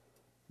much.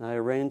 And I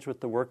arranged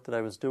with the work that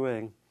I was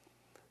doing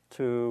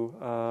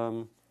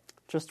to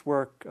just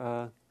work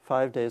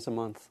 5 days a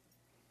month.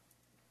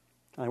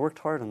 I worked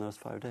hard on those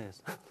 5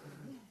 days.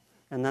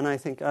 And then I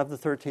think of the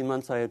 13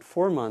 months, I had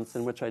 4 months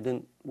in which I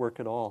didn't work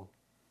at all.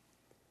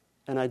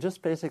 And I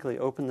just basically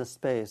opened the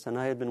space, and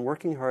I had been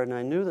working hard, and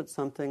I knew that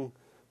something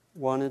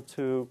wanted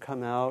to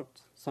come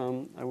out.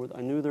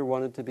 I knew there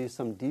wanted to be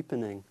some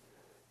deepening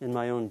in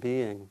my own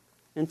being.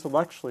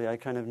 Intellectually, I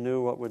kind of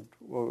knew what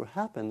would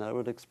happen. That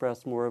would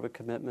express more of a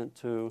commitment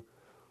to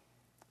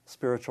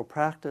spiritual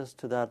practice,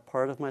 to that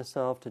part of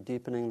myself, to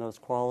deepening those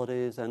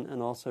qualities,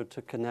 and also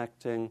to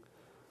connecting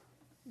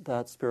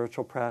that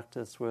spiritual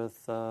practice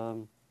with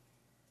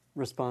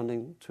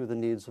responding to the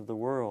needs of the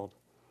world.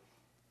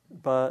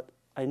 But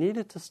I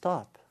needed to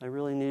stop. I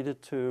really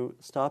needed to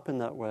stop in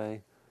that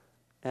way.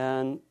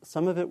 And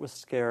some of it was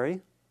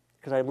scary,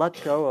 because I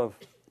let go of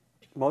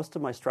most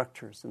of my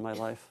structures in my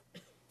life.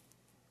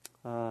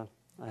 I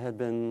had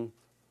been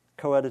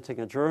co-editing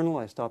a journal.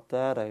 I stopped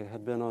that. I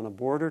had been on a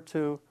board or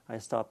two. I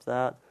stopped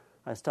that.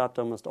 I stopped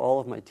almost all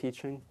of my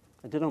teaching.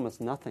 I did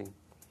almost nothing.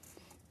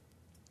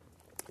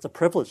 It's a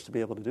privilege to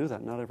be able to do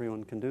that. Not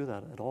everyone can do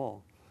that at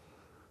all.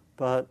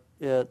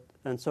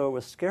 And so it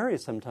was scary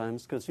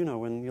sometimes, because,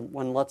 when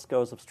one lets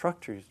go of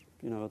structures,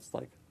 it's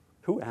like,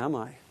 who am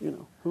I?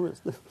 Who is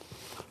this?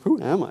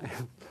 Who am I?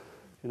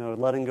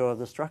 Letting go of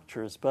the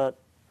structures. But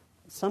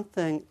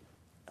something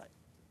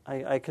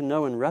I can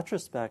know in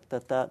retrospect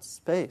that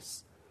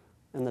space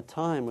and the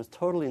time was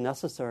totally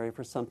necessary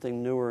for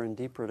something newer and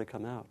deeper to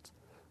come out.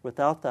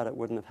 Without that, it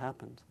wouldn't have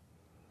happened.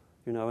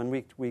 And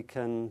we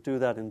can do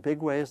that in big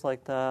ways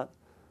like that.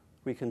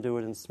 We can do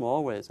it in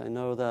small ways. I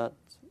know that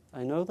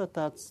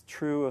that's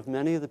true of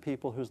many of the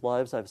people whose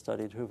lives I've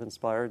studied who've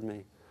inspired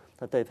me,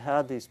 that they've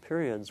had these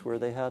periods where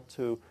they had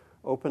to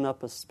open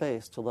up a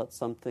space to let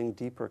something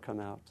deeper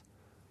come out.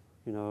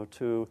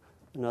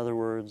 In other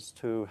words,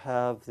 to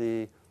have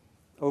the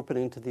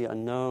opening to the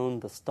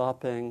unknown, the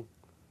stopping,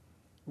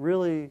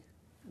 really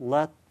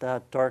let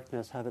that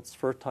darkness have its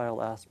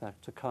fertile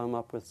aspect to come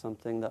up with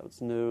something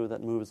that's new,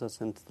 that moves us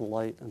into the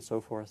light, and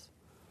so forth.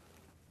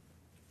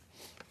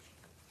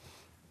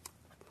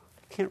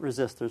 I can't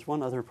resist. There's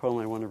one other poem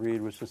I want to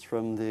read, which is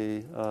from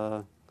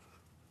the,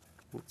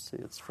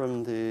 it's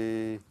from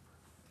the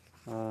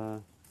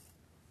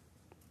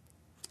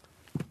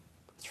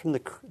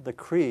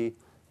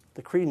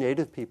Cree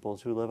native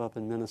peoples who live up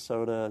in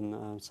Minnesota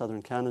and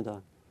southern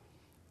Canada.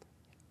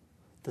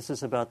 This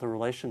is about the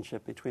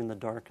relationship between the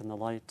dark and the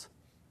light.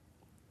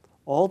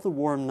 All the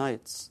warm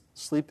nights,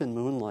 sleep in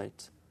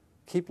moonlight.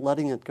 Keep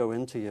letting it go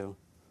into you.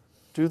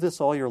 Do this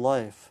all your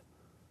life.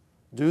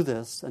 Do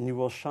this, and you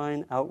will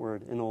shine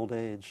outward in old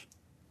age.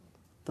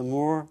 The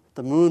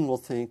moon will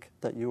think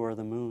that you are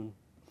the moon.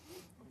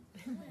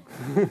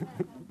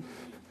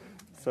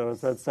 So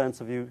it's that sense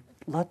of you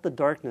let the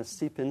darkness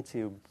seep into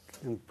you,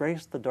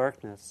 embrace the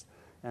darkness,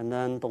 and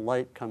then the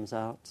light comes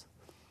out,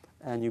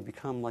 and you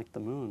become like the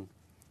moon.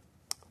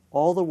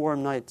 All the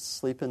warm nights,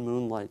 sleep in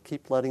moonlight.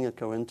 Keep letting it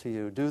go into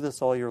you. Do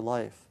this all your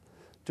life.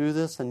 Do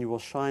this, and you will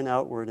shine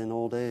outward in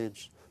old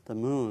age. The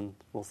moon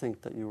will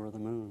think that you are the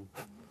moon.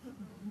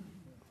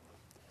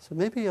 So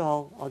maybe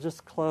I'll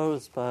just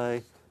close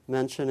by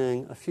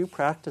mentioning a few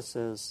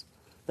practices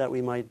that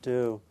we might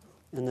do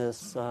in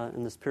this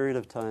period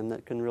of time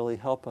that can really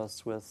help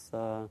us with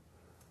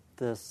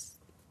this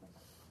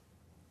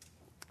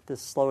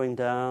slowing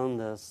down,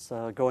 this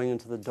going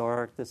into the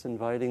dark, this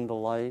inviting the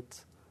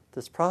light,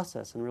 this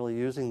process, and really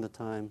using the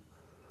time.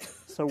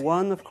 So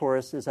one, of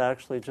course, is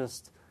actually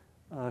just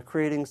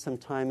creating some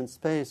time and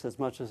space as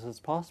much as is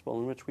possible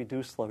in which we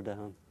do slow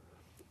down.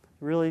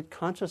 Really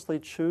consciously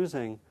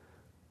choosing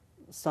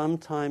some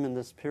time in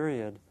this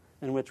period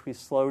in which we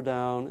slow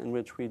down, in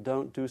which we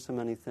don't do so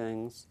many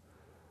things,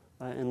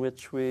 in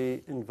which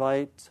we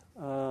invite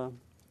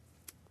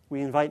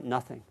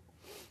nothing.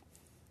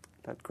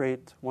 That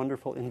great,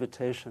 wonderful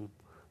invitation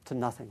to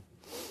nothing.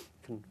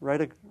 You can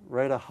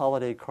write a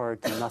holiday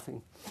card to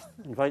nothing.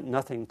 Invite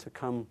nothing to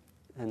come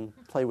and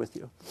play with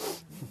you.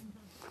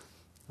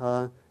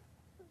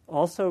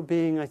 Also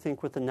being, I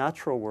think, with the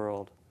natural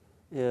world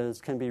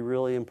can be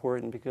really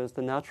important, because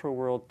the natural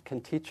world can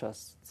teach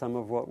us some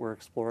of what we're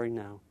exploring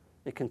now.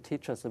 It can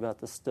teach us about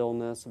the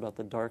stillness, about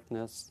the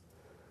darkness.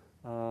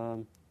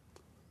 One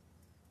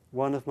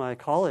of my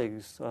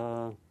colleagues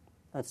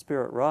at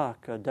Spirit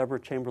Rock, Deborah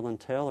Chamberlain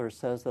Taylor,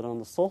 says that on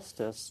the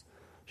solstice,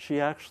 she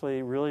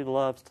actually really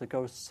loves to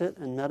go sit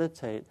and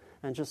meditate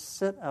and just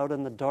sit out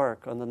in the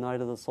dark on the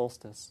night of the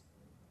solstice.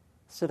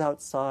 Sit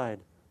outside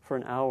for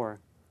an hour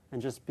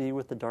and just be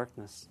with the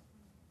darkness.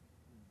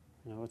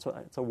 You know,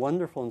 it's a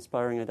wonderful,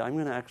 inspiring idea. I'm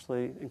going to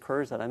actually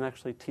encourage that. I'm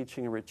actually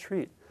teaching a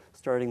retreat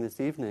starting this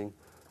evening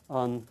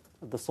on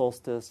the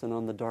solstice and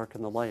on the dark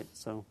and the light.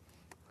 So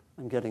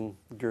I'm getting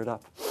geared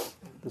up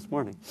this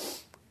morning.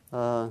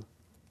 So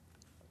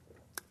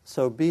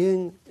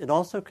being, it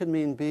also could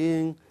mean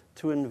being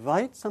to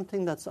invite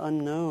something that's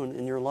unknown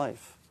in your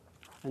life,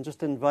 and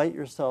just invite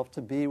yourself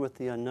to be with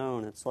the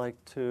unknown. It's like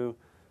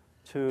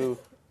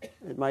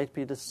it might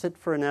be to sit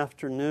for an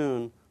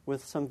afternoon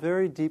with some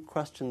very deep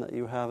question that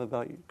you have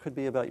about, could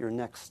be about your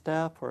next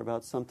step or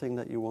about something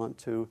that you want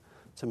to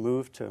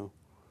move to.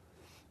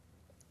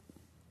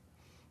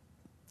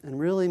 And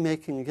really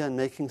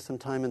making some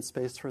time and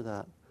space for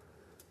that.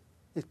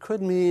 It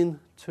could mean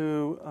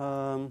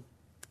to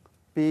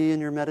be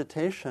in your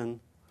meditation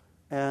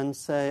and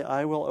say,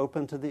 I will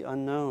open to the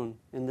unknown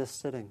in this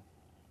sitting.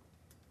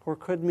 Or it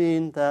could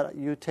mean that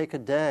you take a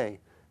day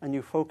and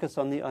you focus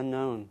on the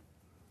unknown.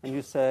 And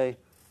you say,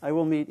 I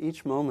will meet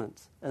each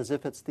moment as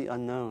if it's the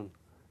unknown.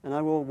 And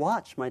I will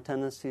watch my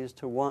tendencies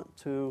to want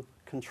to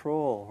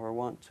control or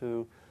want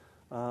to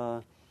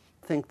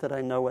think that I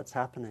know what's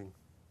happening.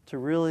 To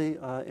really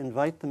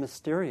invite the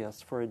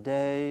mysterious for a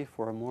day,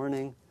 for a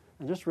morning,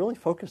 and just really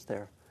focus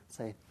there.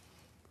 Say,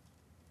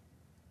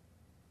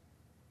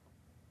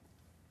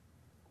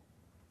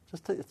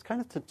 it's kind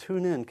of to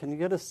tune in. Can you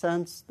get a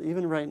sense,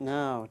 even right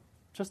now,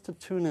 just to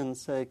tune in and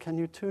say, can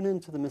you tune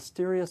into the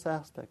mysterious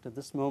aspect of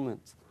this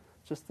moment?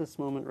 Just this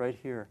moment right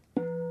here.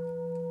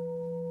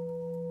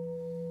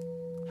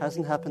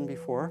 Hasn't happened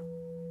before.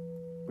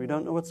 We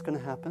don't know what's going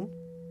to happen.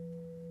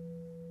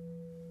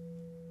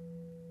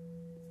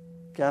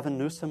 Gavin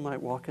Newsom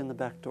might walk in the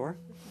back door.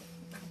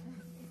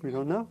 We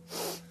don't know.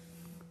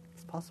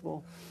 It's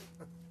possible.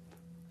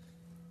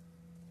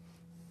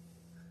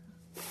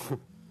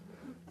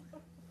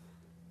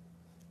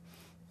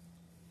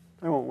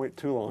 I won't wait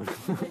too long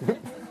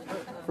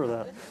for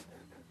that.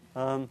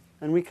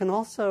 And we can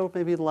also,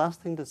 maybe the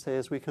last thing to say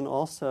is we can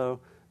also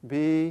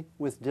be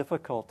with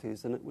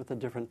difficulties and with a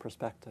different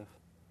perspective.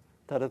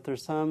 That if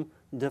there's some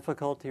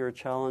difficulty or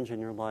challenge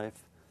in your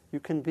life, you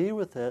can be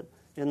with it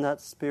in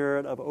that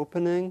spirit of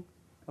opening,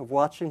 of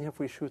watching if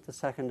we shoot the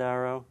second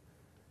arrow,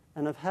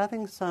 and of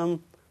having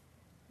some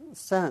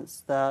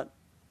sense that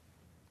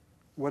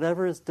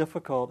whatever is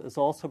difficult is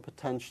also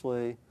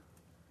potentially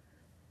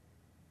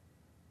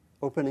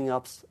opening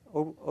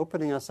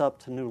us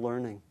up to new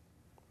learning.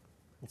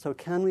 And so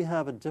can we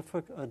have a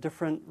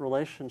different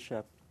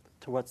relationship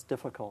to what's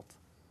difficult?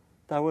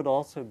 That would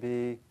also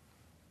be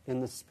in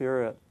the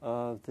spirit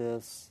of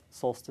this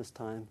solstice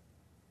time.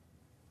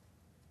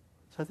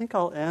 So I think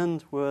I'll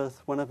end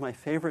with one of my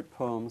favorite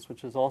poems,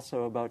 which is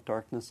also about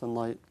darkness and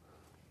light.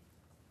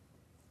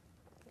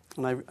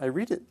 And I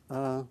read it,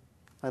 I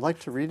like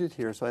to read it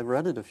here, so I've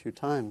read it a few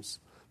times,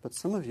 but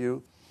some of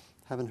you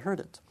haven't heard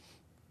it.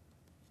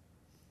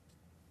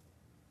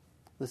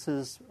 This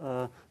is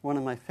one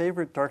of my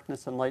favorite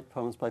darkness and light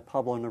poems by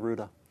Pablo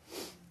Neruda.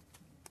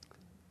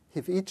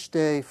 If each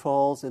day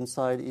falls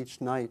inside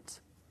each night,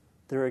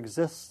 there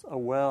exists a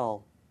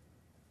well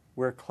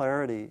where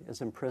clarity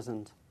is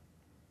imprisoned.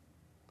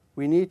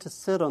 We need to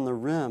sit on the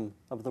rim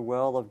of the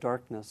well of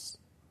darkness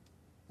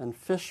and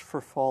fish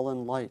for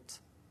fallen light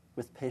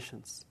with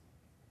patience.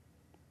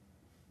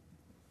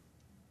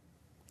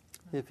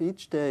 If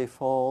each day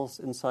falls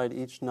inside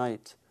each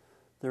night,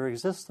 there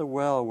exists a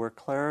well where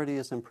clarity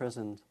is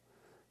imprisoned.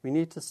 We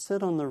need to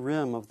sit on the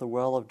rim of the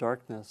well of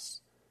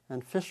darkness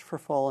and fish for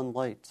fallen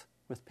light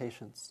with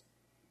patience.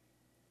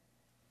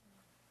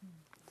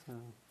 So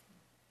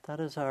that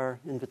is our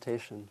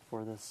invitation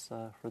for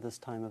this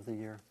time of the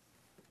year.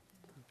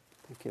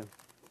 Thank you.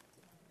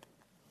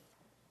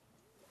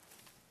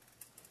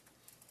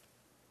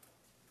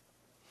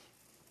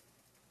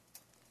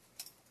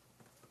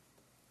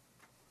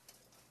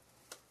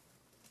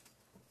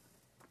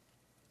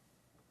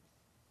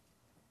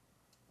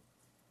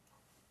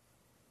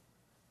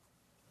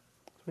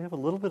 We have a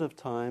little bit of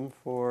time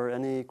for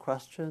any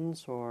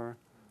questions or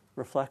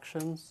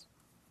reflections.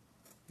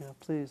 Yeah,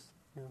 please.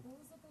 Yeah. What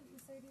was it that you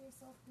say to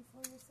yourself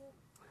before you sit?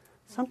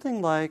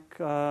 Something like,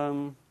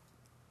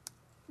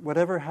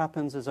 whatever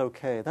happens is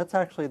okay. That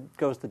actually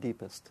goes the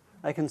deepest.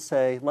 I can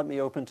say, let me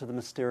open to the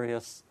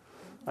mysterious.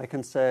 I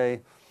can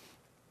say,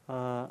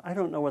 I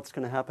don't know what's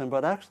going to happen,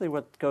 but actually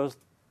what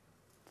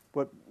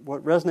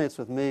resonates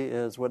with me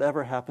is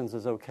whatever happens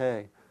is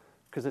okay,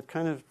 because it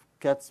kind of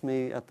gets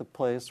me at the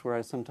place where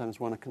I sometimes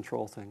want to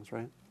control things,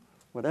 right?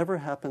 Whatever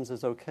happens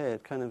is okay.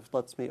 It kind of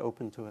lets me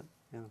open to it.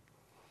 Yeah.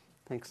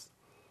 Thanks.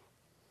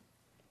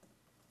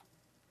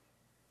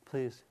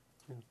 Please.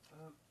 Yeah.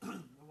 I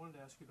wanted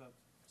to ask you about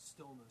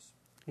stillness.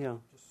 Yeah.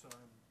 Just so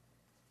I'm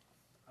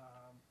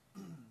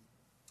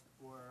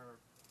or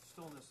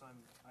stillness,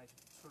 I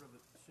sort of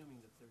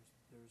assuming that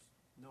there's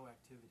no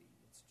activity.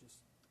 It's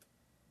just,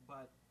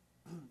 but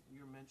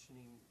you've mentioned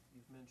that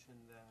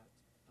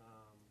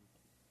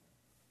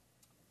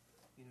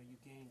you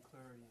gain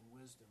clarity and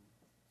wisdom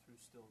through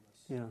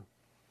stillness. Yeah.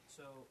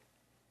 So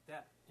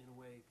that, in a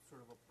way,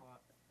 sort of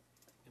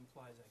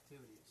implies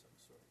activity of some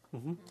sort.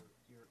 Mm-hmm.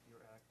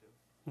 You're active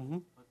Mm-hmm.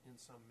 in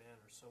some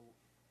manner. So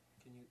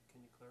can you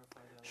clarify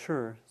that?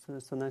 Sure. So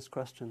it's a nice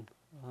question.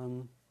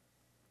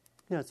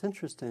 Yeah, it's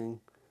interesting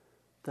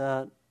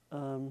that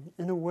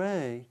in a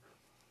way,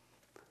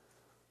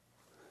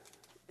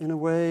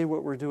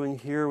 what we're doing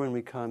here when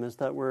we come is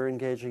that we're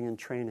engaging in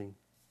training,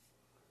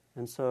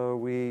 and so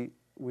we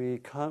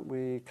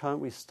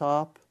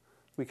stop,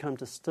 we come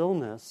to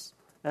stillness.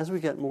 As we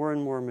get more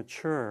and more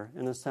mature,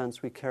 in a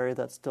sense, we carry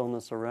that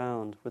stillness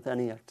around with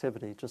any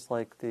activity, just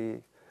like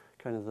the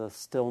kind of the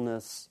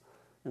stillness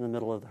in the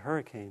middle of the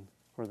hurricane,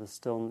 or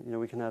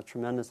we can have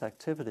tremendous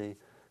activity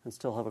and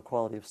still have a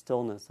quality of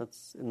stillness.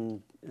 That's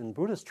in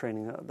Buddhist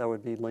training, that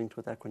would be linked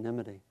with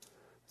equanimity.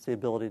 It's the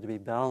ability to be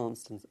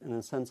balanced and, in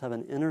a sense, have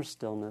an inner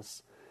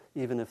stillness,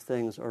 even if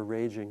things are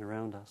raging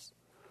around us.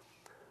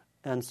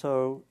 And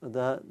so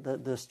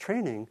this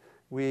training,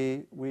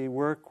 we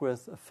work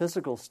with a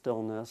physical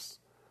stillness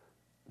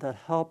that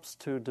helps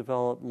to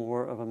develop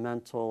more of a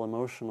mental,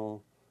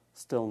 emotional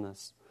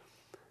stillness.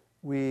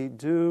 We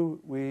do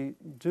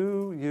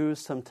use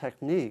some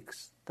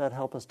techniques that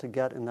help us to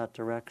get in that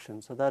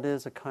direction. So that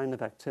is a kind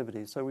of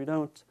activity. So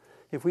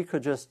if we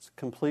could just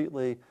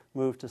completely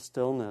move to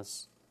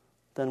stillness,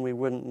 then we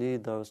wouldn't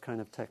need those kind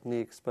of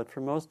techniques. But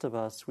for most of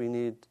us,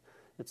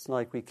 it's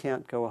like we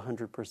can't go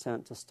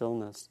 100% to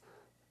stillness.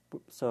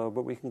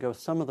 But we can go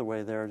some of the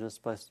way there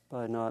just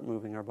by not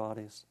moving our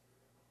bodies.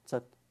 Is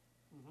that?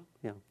 Mm-hmm.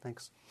 Yeah,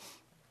 thanks.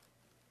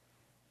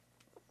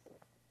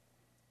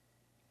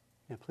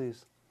 Yeah,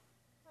 please.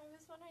 I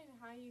was wondering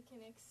how you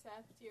can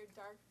accept your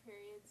dark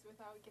periods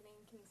without getting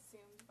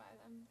consumed by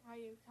them. How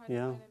you kind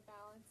of find a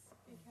balance,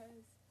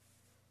 because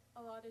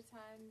a lot of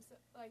times,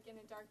 like in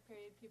a dark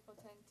period, people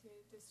tend to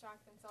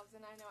distract themselves,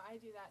 and I know I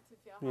do that to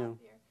feel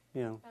happier.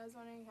 Yeah. I was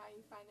wondering how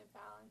you find a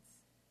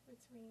balance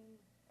between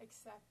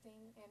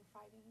accepting and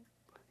fighting.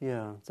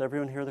 Yeah. Does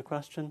everyone hear the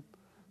question?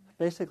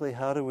 Basically,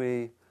 how do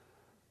we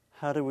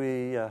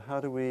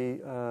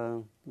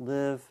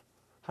live?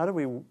 How do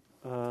we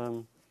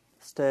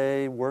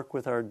work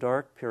with our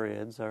dark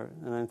periods?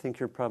 And I think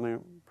you're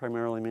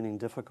primarily meaning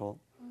difficult.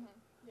 Mm-hmm.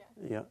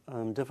 Yeah.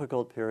 Yeah.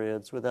 Difficult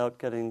periods without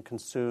getting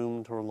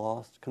consumed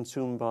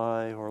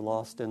by or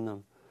lost in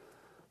them.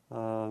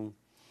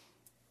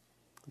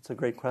 It's a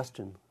great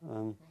question.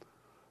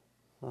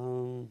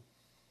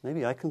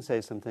 Maybe I can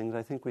say some things.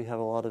 I think we have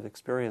a lot of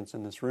experience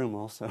in this room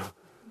also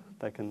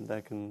that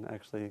can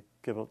actually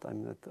give up.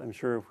 I'm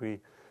sure if we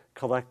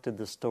collected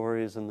the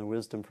stories and the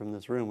wisdom from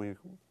this room, we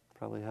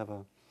probably have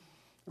at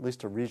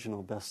least a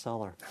regional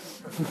bestseller.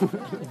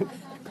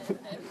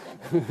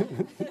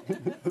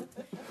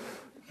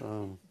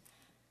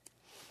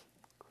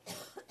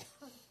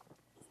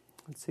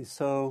 Let's see.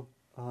 So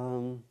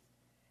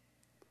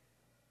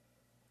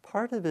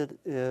part of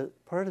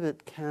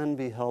it can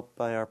be helped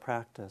by our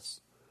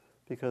practice.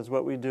 Because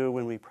what we do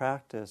when we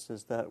practice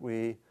is that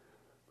we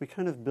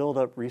kind of build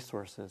up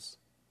resources.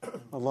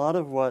 A lot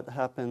of what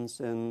happens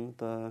in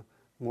the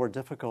more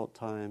difficult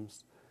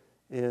times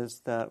is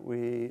that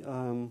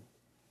and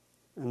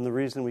the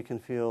reason we can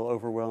feel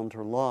overwhelmed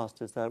or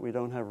lost is that we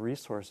don't have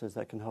resources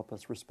that can help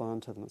us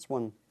respond to them. It's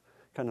one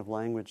kind of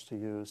language to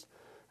use.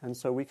 And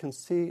so we can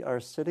see our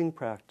sitting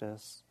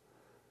practice,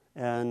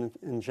 and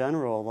in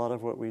general, a lot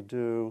of what we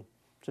do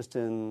just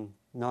in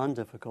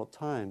non-difficult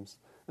times,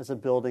 as a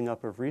building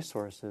up of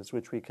resources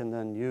which we can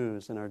then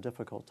use in our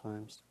difficult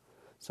times.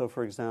 So,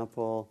 for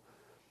example,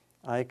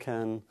 I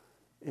can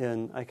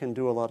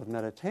do a lot of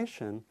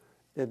meditation.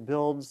 It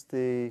builds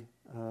the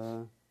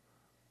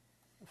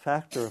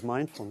factor of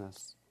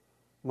mindfulness.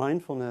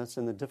 Mindfulness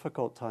in the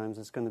difficult times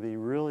is going to be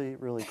really,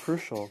 really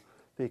crucial,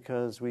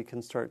 because we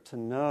can start to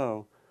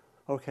know,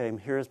 okay,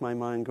 here's my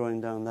mind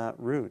going down that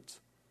route.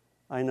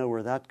 I know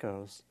where that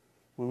goes.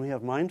 When we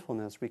have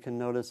mindfulness, we can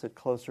notice it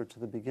closer to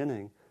the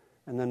beginning.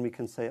 And then we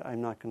can say, I'm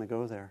not going to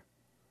go there.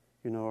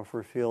 If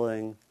we're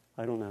feeling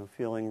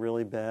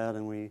really bad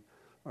and we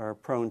are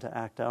prone to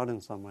act out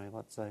in some way,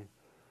 let's say.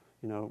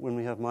 When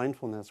we have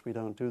mindfulness, we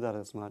don't do that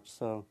as much.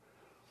 So,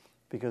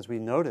 because we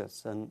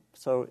notice. And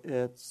so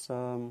it's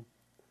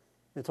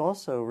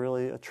also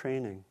really a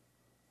training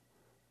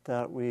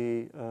that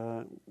when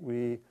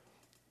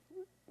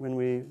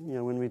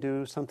we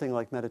do something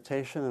like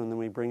meditation and then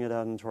we bring it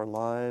out into our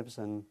lives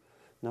and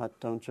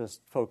don't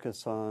just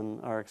focus on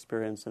our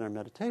experience in our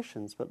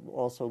meditations, but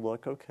also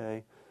look,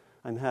 okay,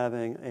 I'm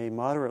having a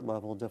moderate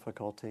level of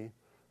difficulty.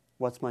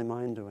 What's my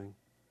mind doing?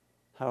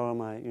 How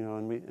am I,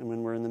 and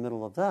when we're in the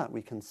middle of that,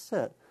 we can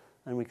sit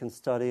and we can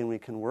study and we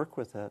can work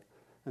with it.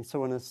 And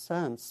so in a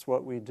sense,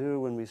 what we do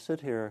when we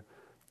sit here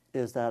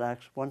is that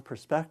one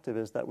perspective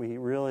is that we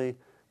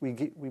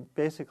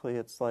basically,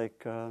 it's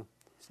like, it's a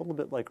little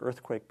bit like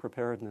earthquake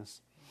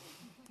preparedness.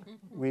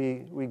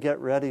 we get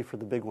ready for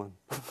the big one,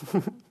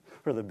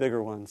 for the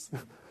bigger ones,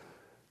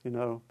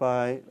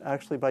 by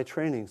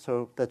training.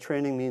 So that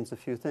training means a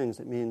few things.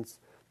 It means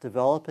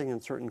developing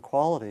in certain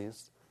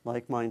qualities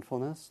like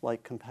mindfulness,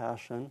 like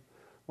compassion,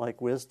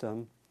 like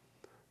wisdom,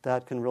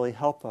 that can really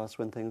help us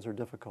when things are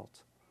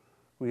difficult.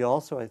 We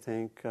also, I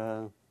think,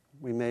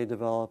 we may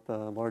develop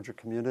a larger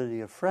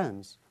community of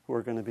friends who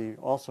are going to be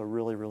also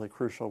really, really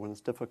crucial when it's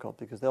difficult,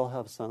 because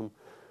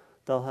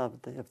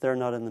if they're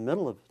not in the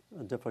middle of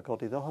a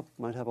difficulty,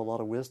 might have a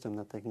lot of wisdom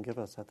that they can give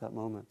us at that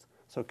moment.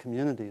 So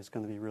community is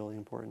going to be really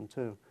important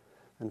too,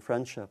 and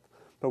friendship.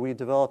 But we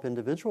develop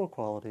individual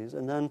qualities,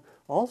 and then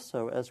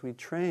also as we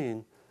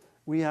train,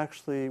 we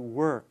actually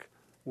work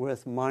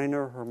with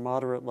minor or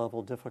moderate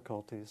level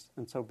difficulties.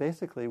 And so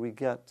basically we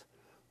get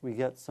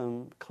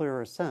some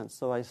clearer sense.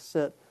 So I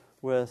sit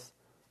with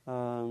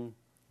my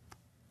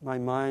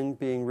mind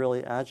being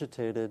really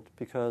agitated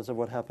because of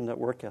what happened at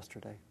work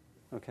yesterday,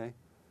 okay?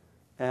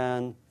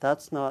 And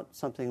that's not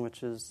something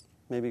which is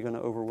maybe going to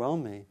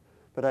overwhelm me,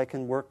 but I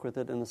can work with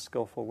it in a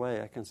skillful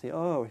way. I can see,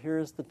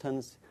 here's the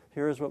tendency,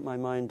 here's what my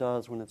mind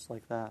does when it's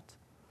like that.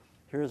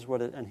 Here's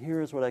what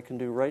I can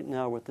do right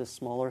now with this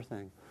smaller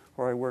thing.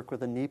 Or I work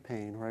with a knee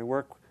pain, or I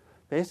work,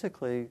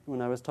 basically,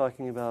 when I was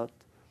talking about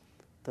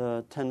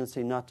the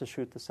tendency not to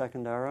shoot the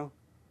second arrow,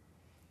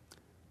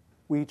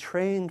 we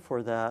train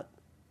for that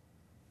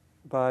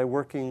by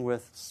working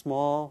with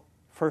small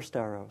first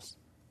arrows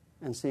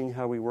and seeing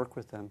how we work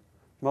with them.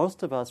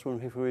 Most of us,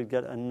 if we would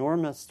get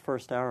enormous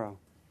first arrow,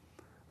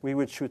 we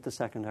would shoot the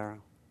second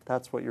arrow.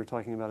 That's what you're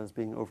talking about as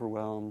being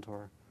overwhelmed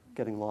or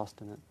getting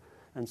lost in it.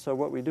 And so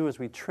what we do is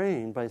we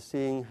train by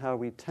seeing how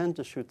we tend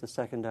to shoot the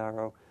second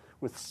arrow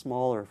with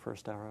smaller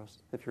first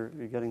arrows, if you're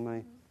getting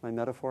my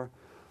metaphor.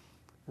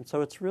 And so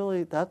it's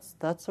really,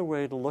 that's a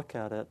way to look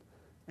at it.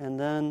 And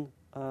then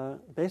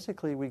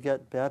basically we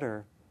get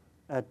better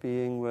at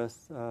being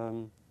with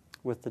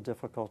the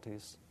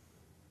difficulties.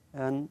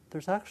 And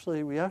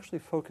we actually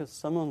focused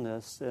some on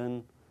this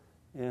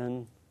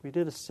we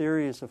did a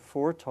series of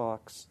 4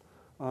 talks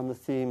on the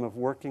theme of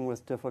working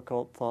with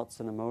difficult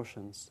thoughts and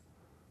emotions,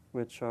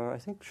 which I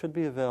think should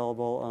be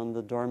available on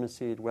the Dharma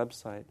Seed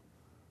website,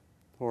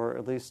 or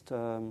at least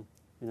under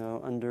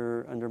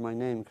my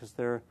name, because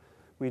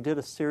we did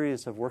a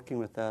series of working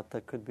with that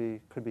could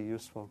be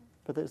useful.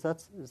 But is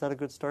that a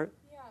good start?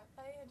 Yeah,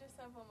 I just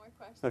have one more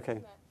question.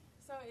 Okay.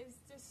 So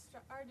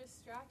are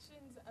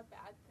distractions a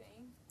bad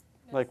thing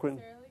necessarily? Like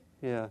when?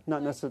 Yeah,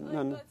 not necessarily.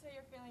 Like let's say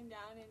you're feeling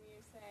down and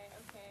you say,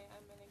 okay,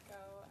 I'm going to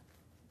go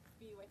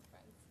be with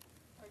friends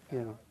or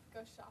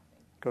go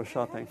shopping. Go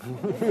shopping.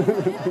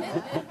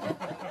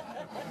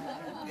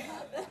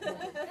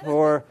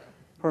 or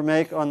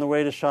make, on the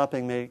way to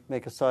shopping,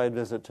 make a side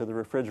visit to the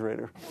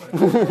refrigerator.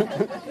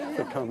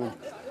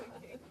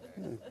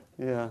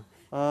 Yeah.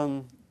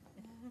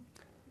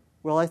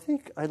 Well, I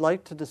think I'd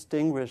like to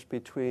distinguish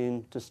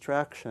between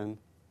distraction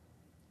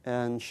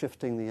and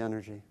shifting the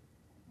energy,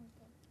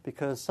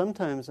 because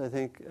sometimes I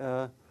think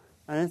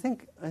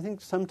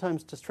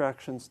sometimes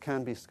distractions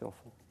can be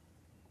skillful.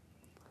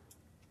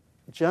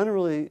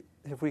 Generally,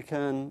 if we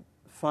can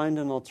find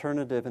an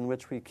alternative in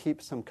which we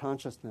keep some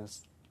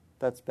consciousness,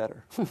 that's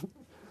better.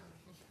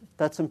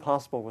 That's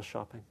impossible with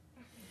shopping.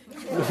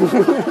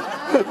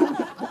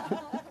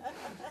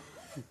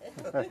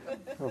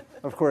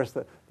 Of course,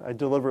 I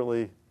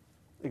deliberately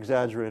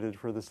exaggerated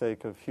for the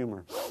sake of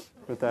humor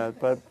with that,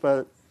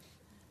 but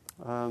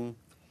I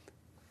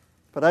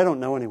don't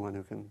know anyone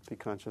who can be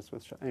conscious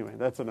with shopping. Anyway,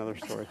 that's another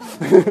story.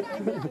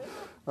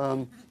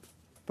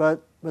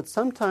 But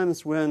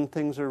sometimes when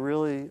things are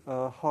really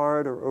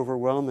hard or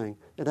overwhelming,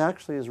 it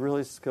actually is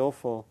really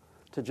skillful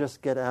to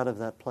just get out of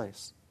that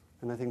place.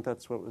 And I think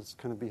that's what was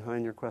kind of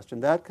behind your question.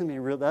 That can be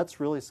that's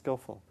really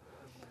skillful.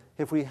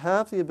 If we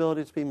have the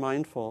ability to be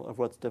mindful of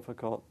what's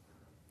difficult,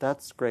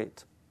 that's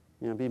great.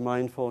 Be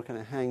mindful, kind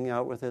of hang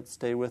out with it,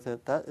 stay with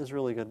it. That is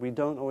really good. We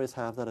don't always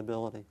have that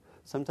ability.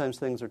 Sometimes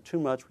things are too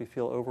much, we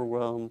feel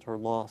overwhelmed or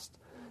lost.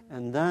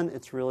 And then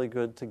it's really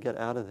good to get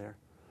out of there.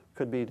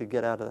 Could be to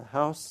get out of the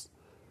house.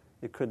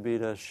 It could be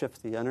to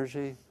shift the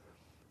energy.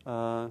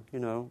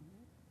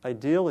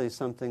 Ideally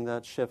something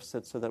that shifts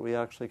it so that we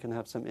actually can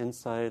have some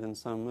insight and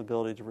some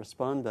ability to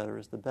respond better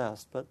is the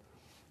best. But,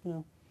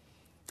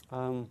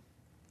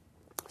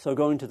 so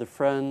going to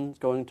friends,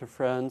 or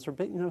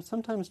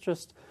sometimes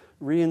just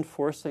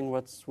reinforcing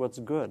what's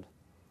good,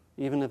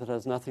 even if it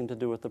has nothing to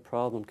do with the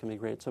problem, can be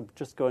great. So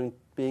just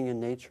being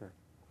in nature,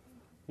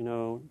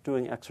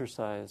 doing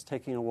exercise,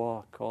 taking a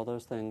walk, all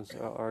those things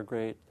are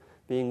great.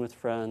 Being with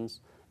friends,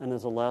 and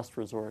as a last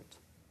resort,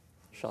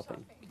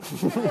 shopping.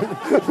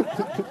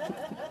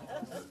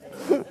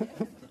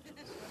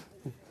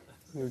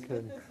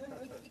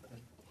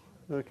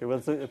 Okay.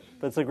 Well,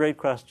 that's a great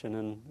question,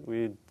 and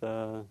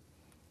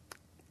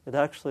it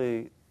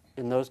actually,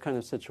 in those kind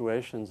of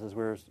situations, is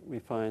where we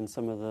find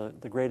some of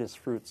the greatest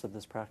fruits of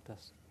this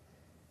practice.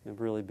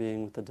 Really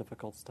being with the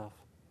difficult stuff.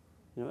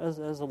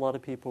 As a lot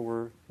of people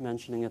were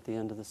mentioning at the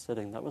end of the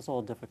sitting, that was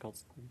all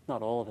difficult.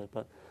 Not all of it,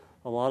 but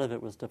a lot of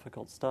it was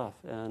difficult stuff.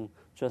 And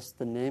just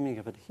the naming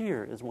of it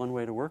here is one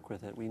way to work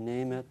with it. We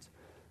name it,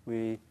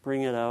 we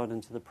bring it out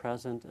into the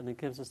present, and it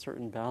gives a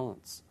certain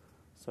balance,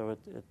 so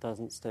it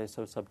doesn't stay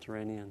so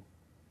subterranean.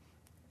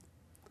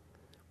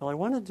 Well, I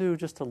want to do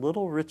just a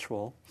little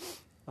ritual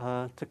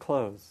to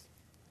close.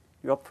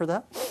 You up for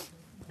that?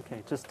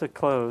 Okay, just to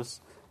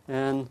close.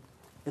 And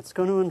it's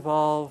going to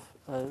involve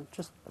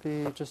just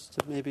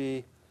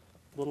maybe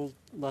a little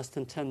less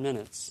than 10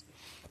 minutes.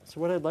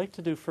 So what I'd like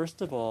to do,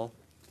 first of all,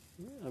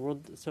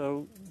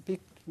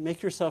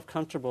 make yourself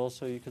comfortable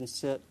so you can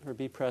sit or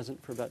be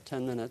present for about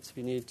 10 minutes. If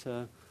you need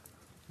to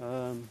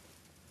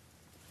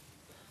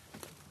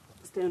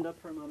stand up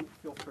for a moment,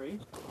 feel free.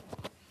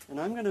 And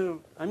I'm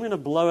going to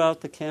blow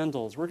out the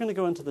candles. We're going to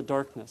go into the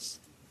darkness,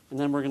 and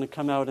then we're going to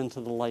come out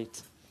into the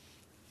light.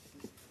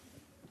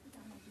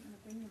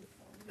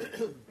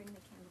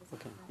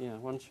 Okay, yeah,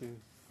 why don't you...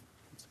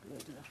 That's a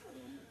good idea.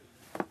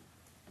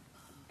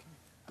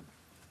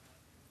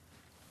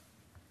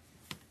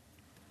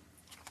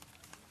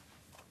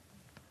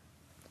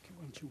 Okay,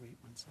 why don't you wait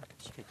 1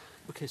 second?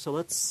 Okay, so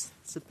let's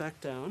sit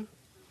back down.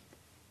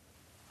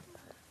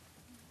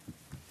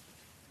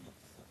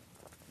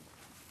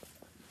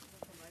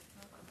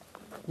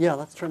 Yeah,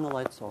 let's turn the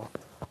lights off.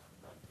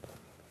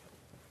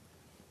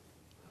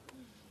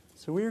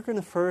 So we are going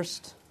to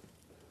first...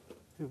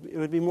 It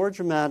would be more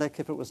dramatic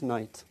if it was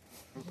night.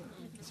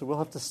 So we'll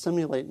have to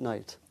simulate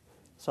night.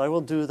 So I will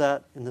do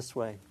that in this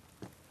way.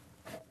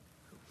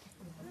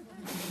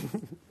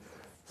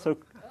 So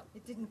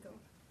It didn't go.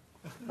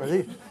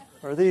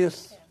 are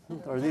these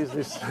Candles.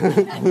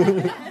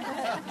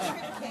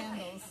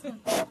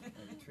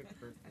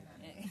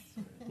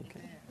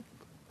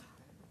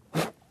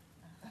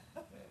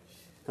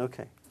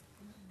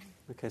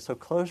 Okay, so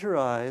close your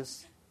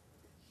eyes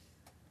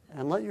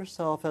and let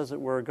yourself, as it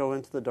were, go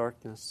into the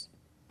darkness.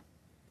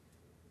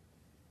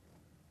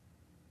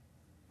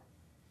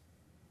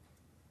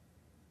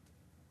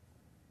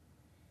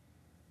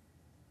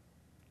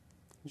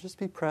 Just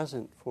be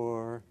present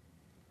for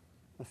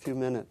a few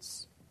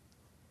minutes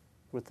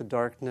with the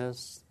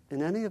darkness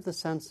in any of the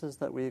senses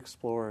that we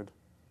explored.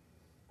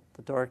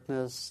 The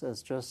darkness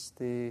as just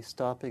the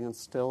stopping and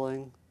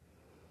stilling,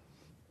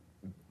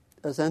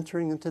 as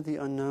entering into the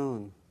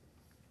unknown,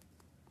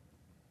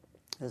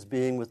 as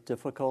being with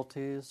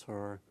difficulties,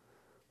 or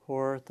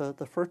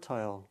the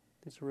fertile.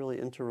 These are really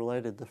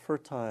interrelated, the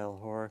fertile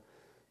or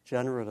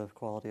generative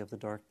quality of the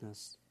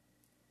darkness.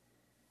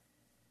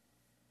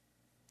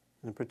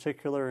 In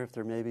particular, if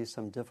there may be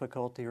some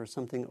difficulty or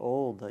something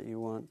old that you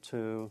want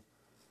to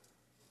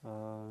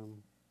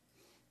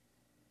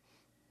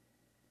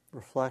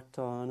reflect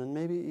on, and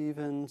maybe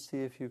even see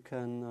if you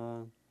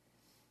can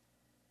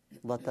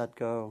let that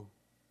go.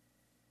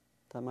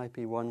 That might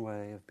be one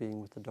way of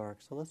being with the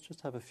dark. So let's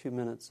just have a few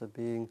minutes of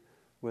being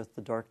with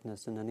the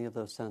darkness in any of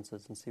those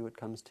senses and see what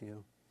comes to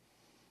you.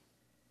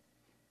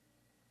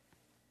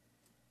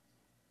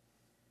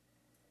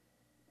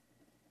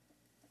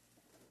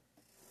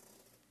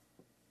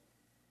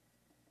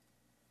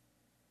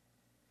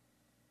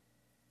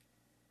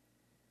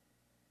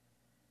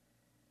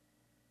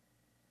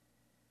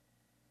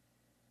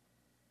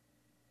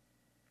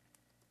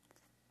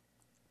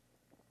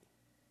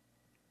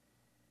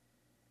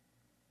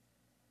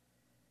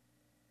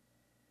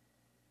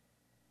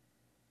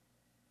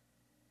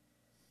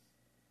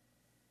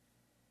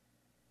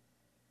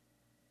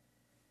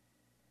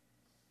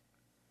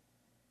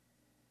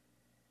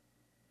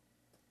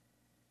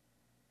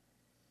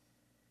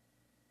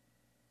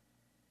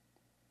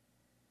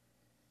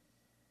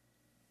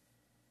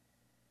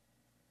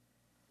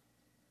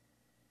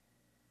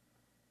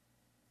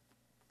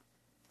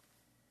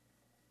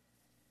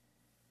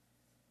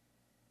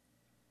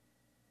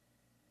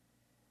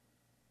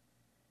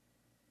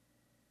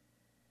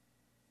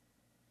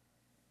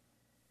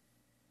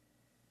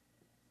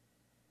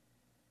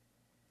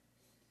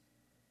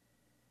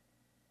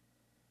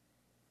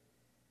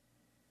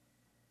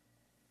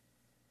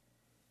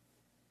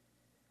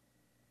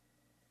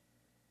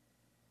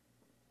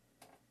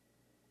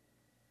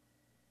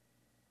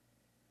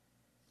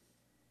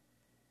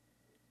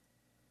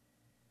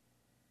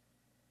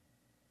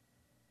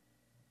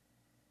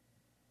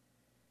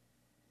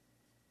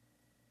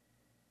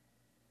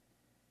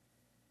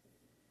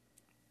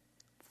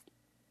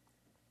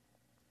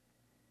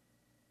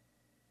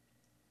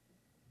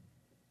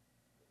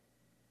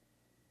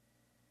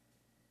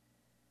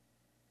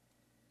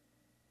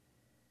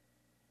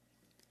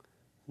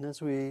 And as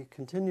we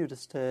continue to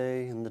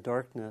stay in the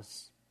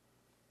darkness,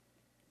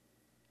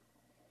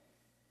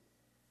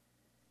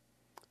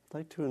 I'd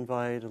like to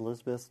invite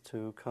Elizabeth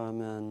to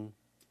come and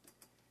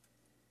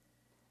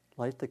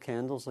light the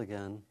candles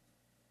again.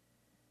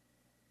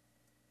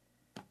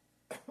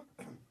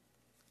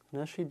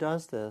 And as she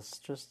does this,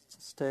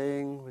 just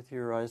staying with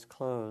your eyes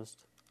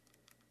closed,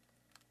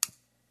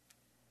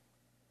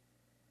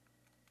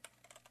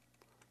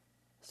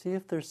 see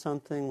if there's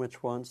something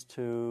which wants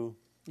to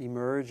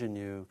emerge in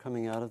you,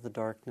 coming out of the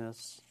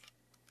darkness.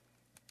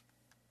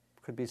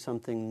 Could be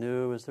something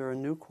new. Is there a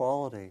new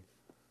quality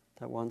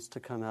that wants to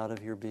come out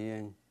of your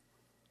being,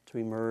 to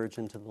emerge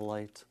into the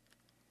light?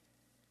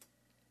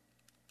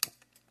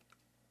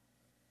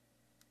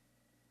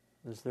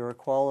 Is there a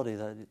quality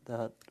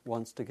that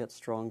wants to get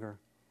stronger?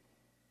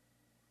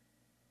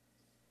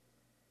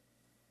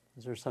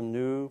 Is there some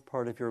new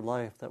part of your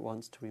life that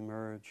wants to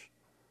emerge?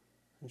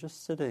 And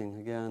just sitting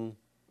again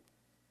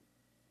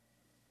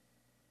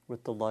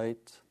with the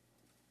light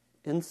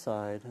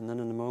inside, and then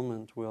in a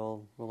moment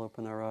we'll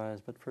open our eyes.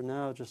 But for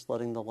now, just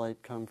letting the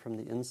light come from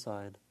the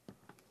inside,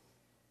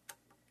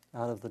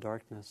 out of the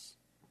darkness.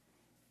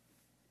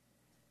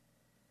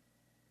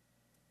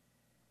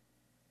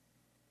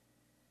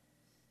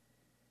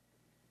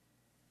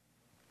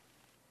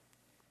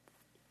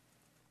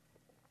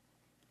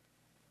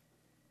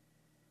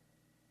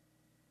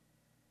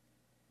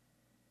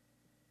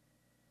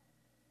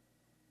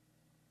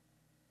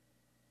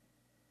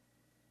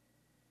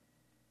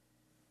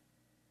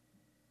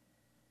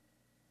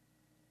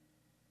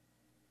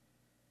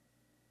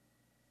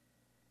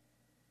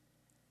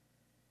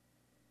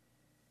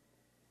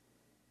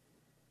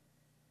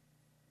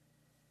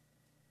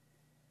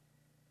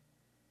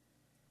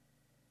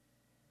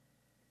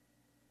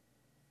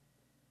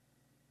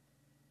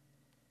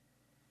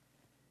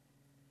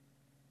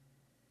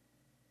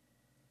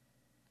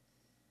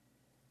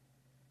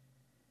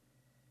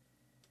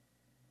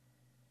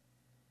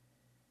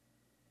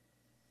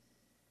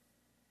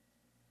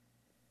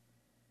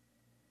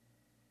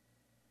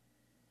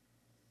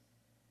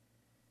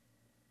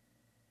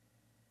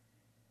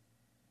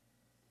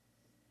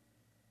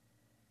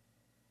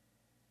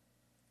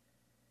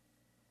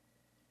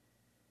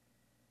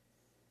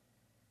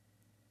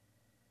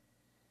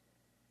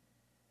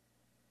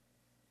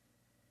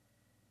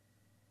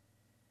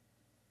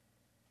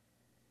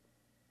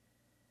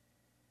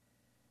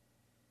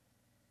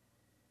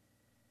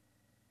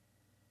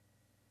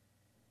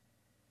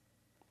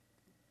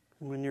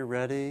 And when you're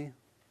ready,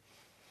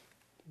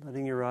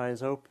 letting your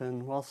eyes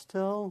open while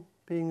still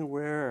being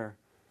aware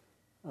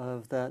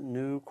of that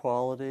new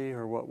quality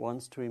or what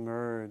wants to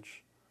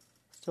emerge.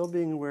 Still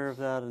being aware of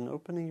that and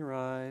opening your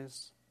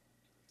eyes.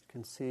 You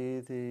can see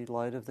the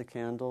light of the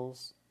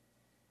candles.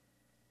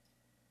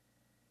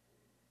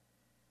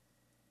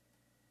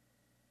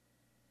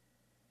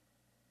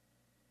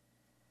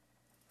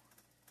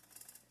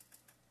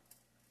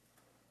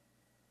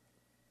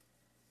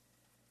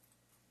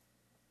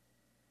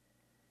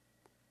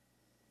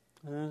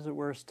 And as it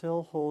were,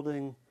 still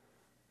holding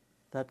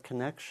that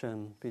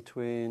connection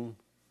between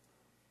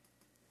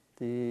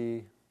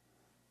the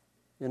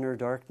inner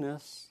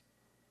darkness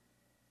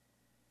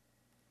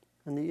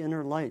and the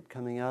inner light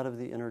coming out of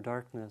the inner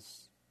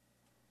darkness.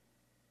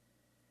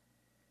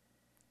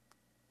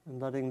 And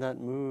letting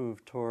that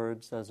move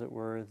towards, as it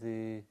were,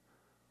 the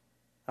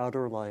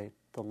outer light,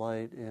 the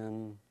light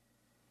in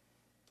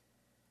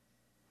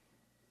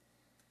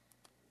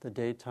the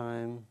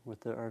daytime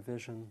with our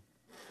vision.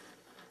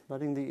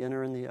 Letting the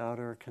inner and the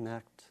outer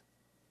connect.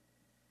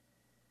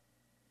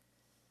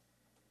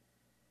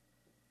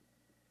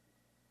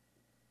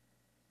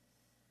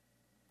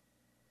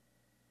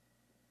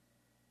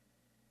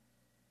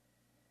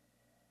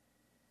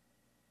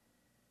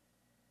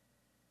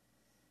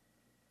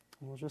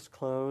 And we'll just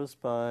close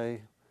by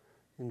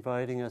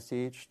inviting us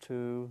each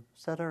to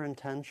set our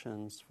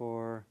intentions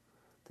for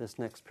this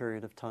next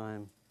period of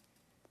time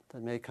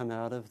that may come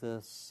out of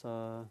this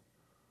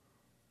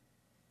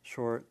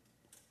short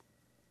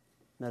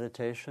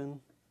meditation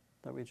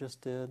that we just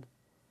did,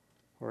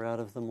 or out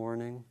of the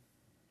morning.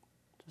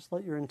 Just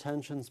let your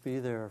intentions be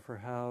there for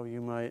how you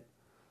might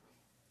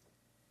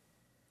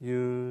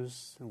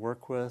use and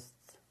work with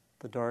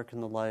the dark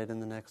and the light in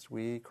the next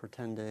week or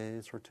 10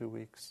 days or 2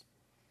 weeks.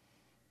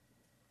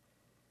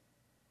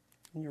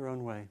 In your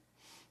own way.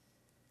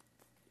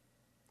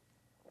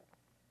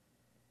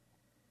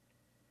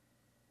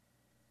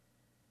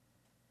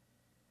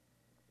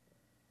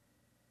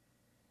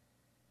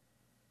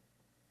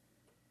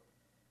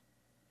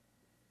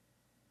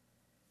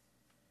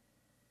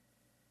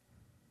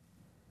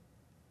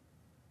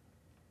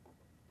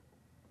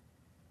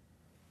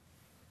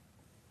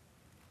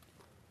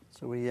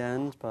 So we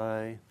end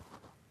by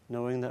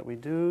knowing that we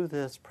do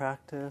this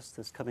practice,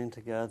 this coming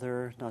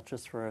together, not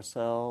just for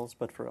ourselves,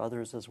 but for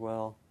others as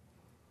well.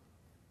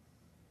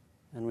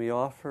 And we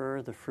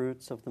offer the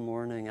fruits of the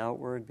morning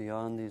outward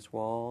beyond these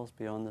walls,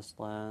 beyond this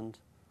land,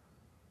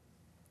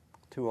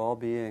 to all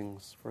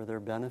beings for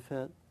their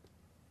benefit,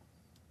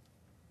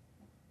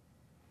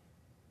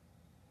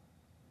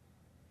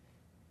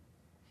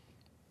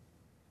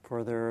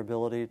 for their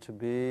ability to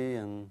be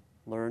and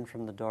learn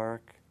from the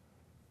dark,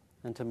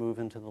 and to move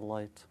into the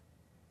light.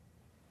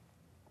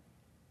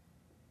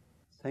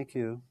 Thank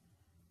you.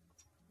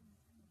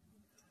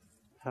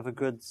 Have a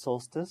good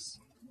solstice,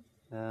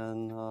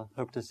 and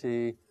hope to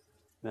see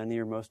many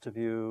or most of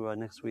you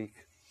next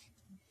week.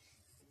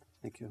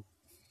 Thank you.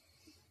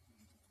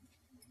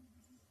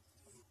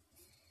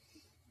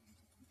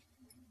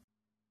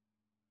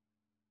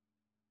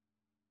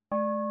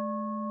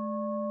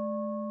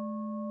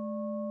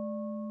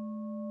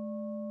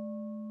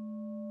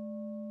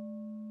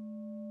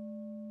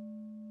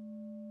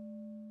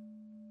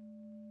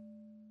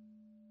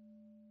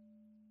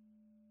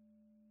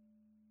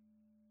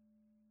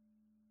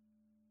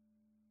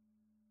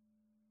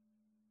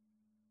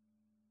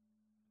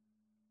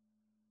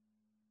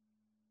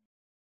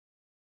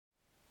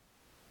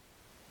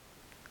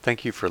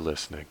 Thank you for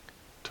listening.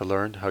 To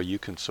learn how you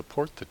can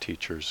support the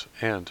teachers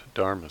and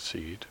Dharma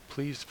Seed,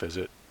 please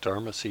visit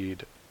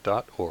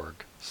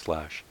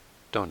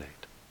dharmaseed.org/donate.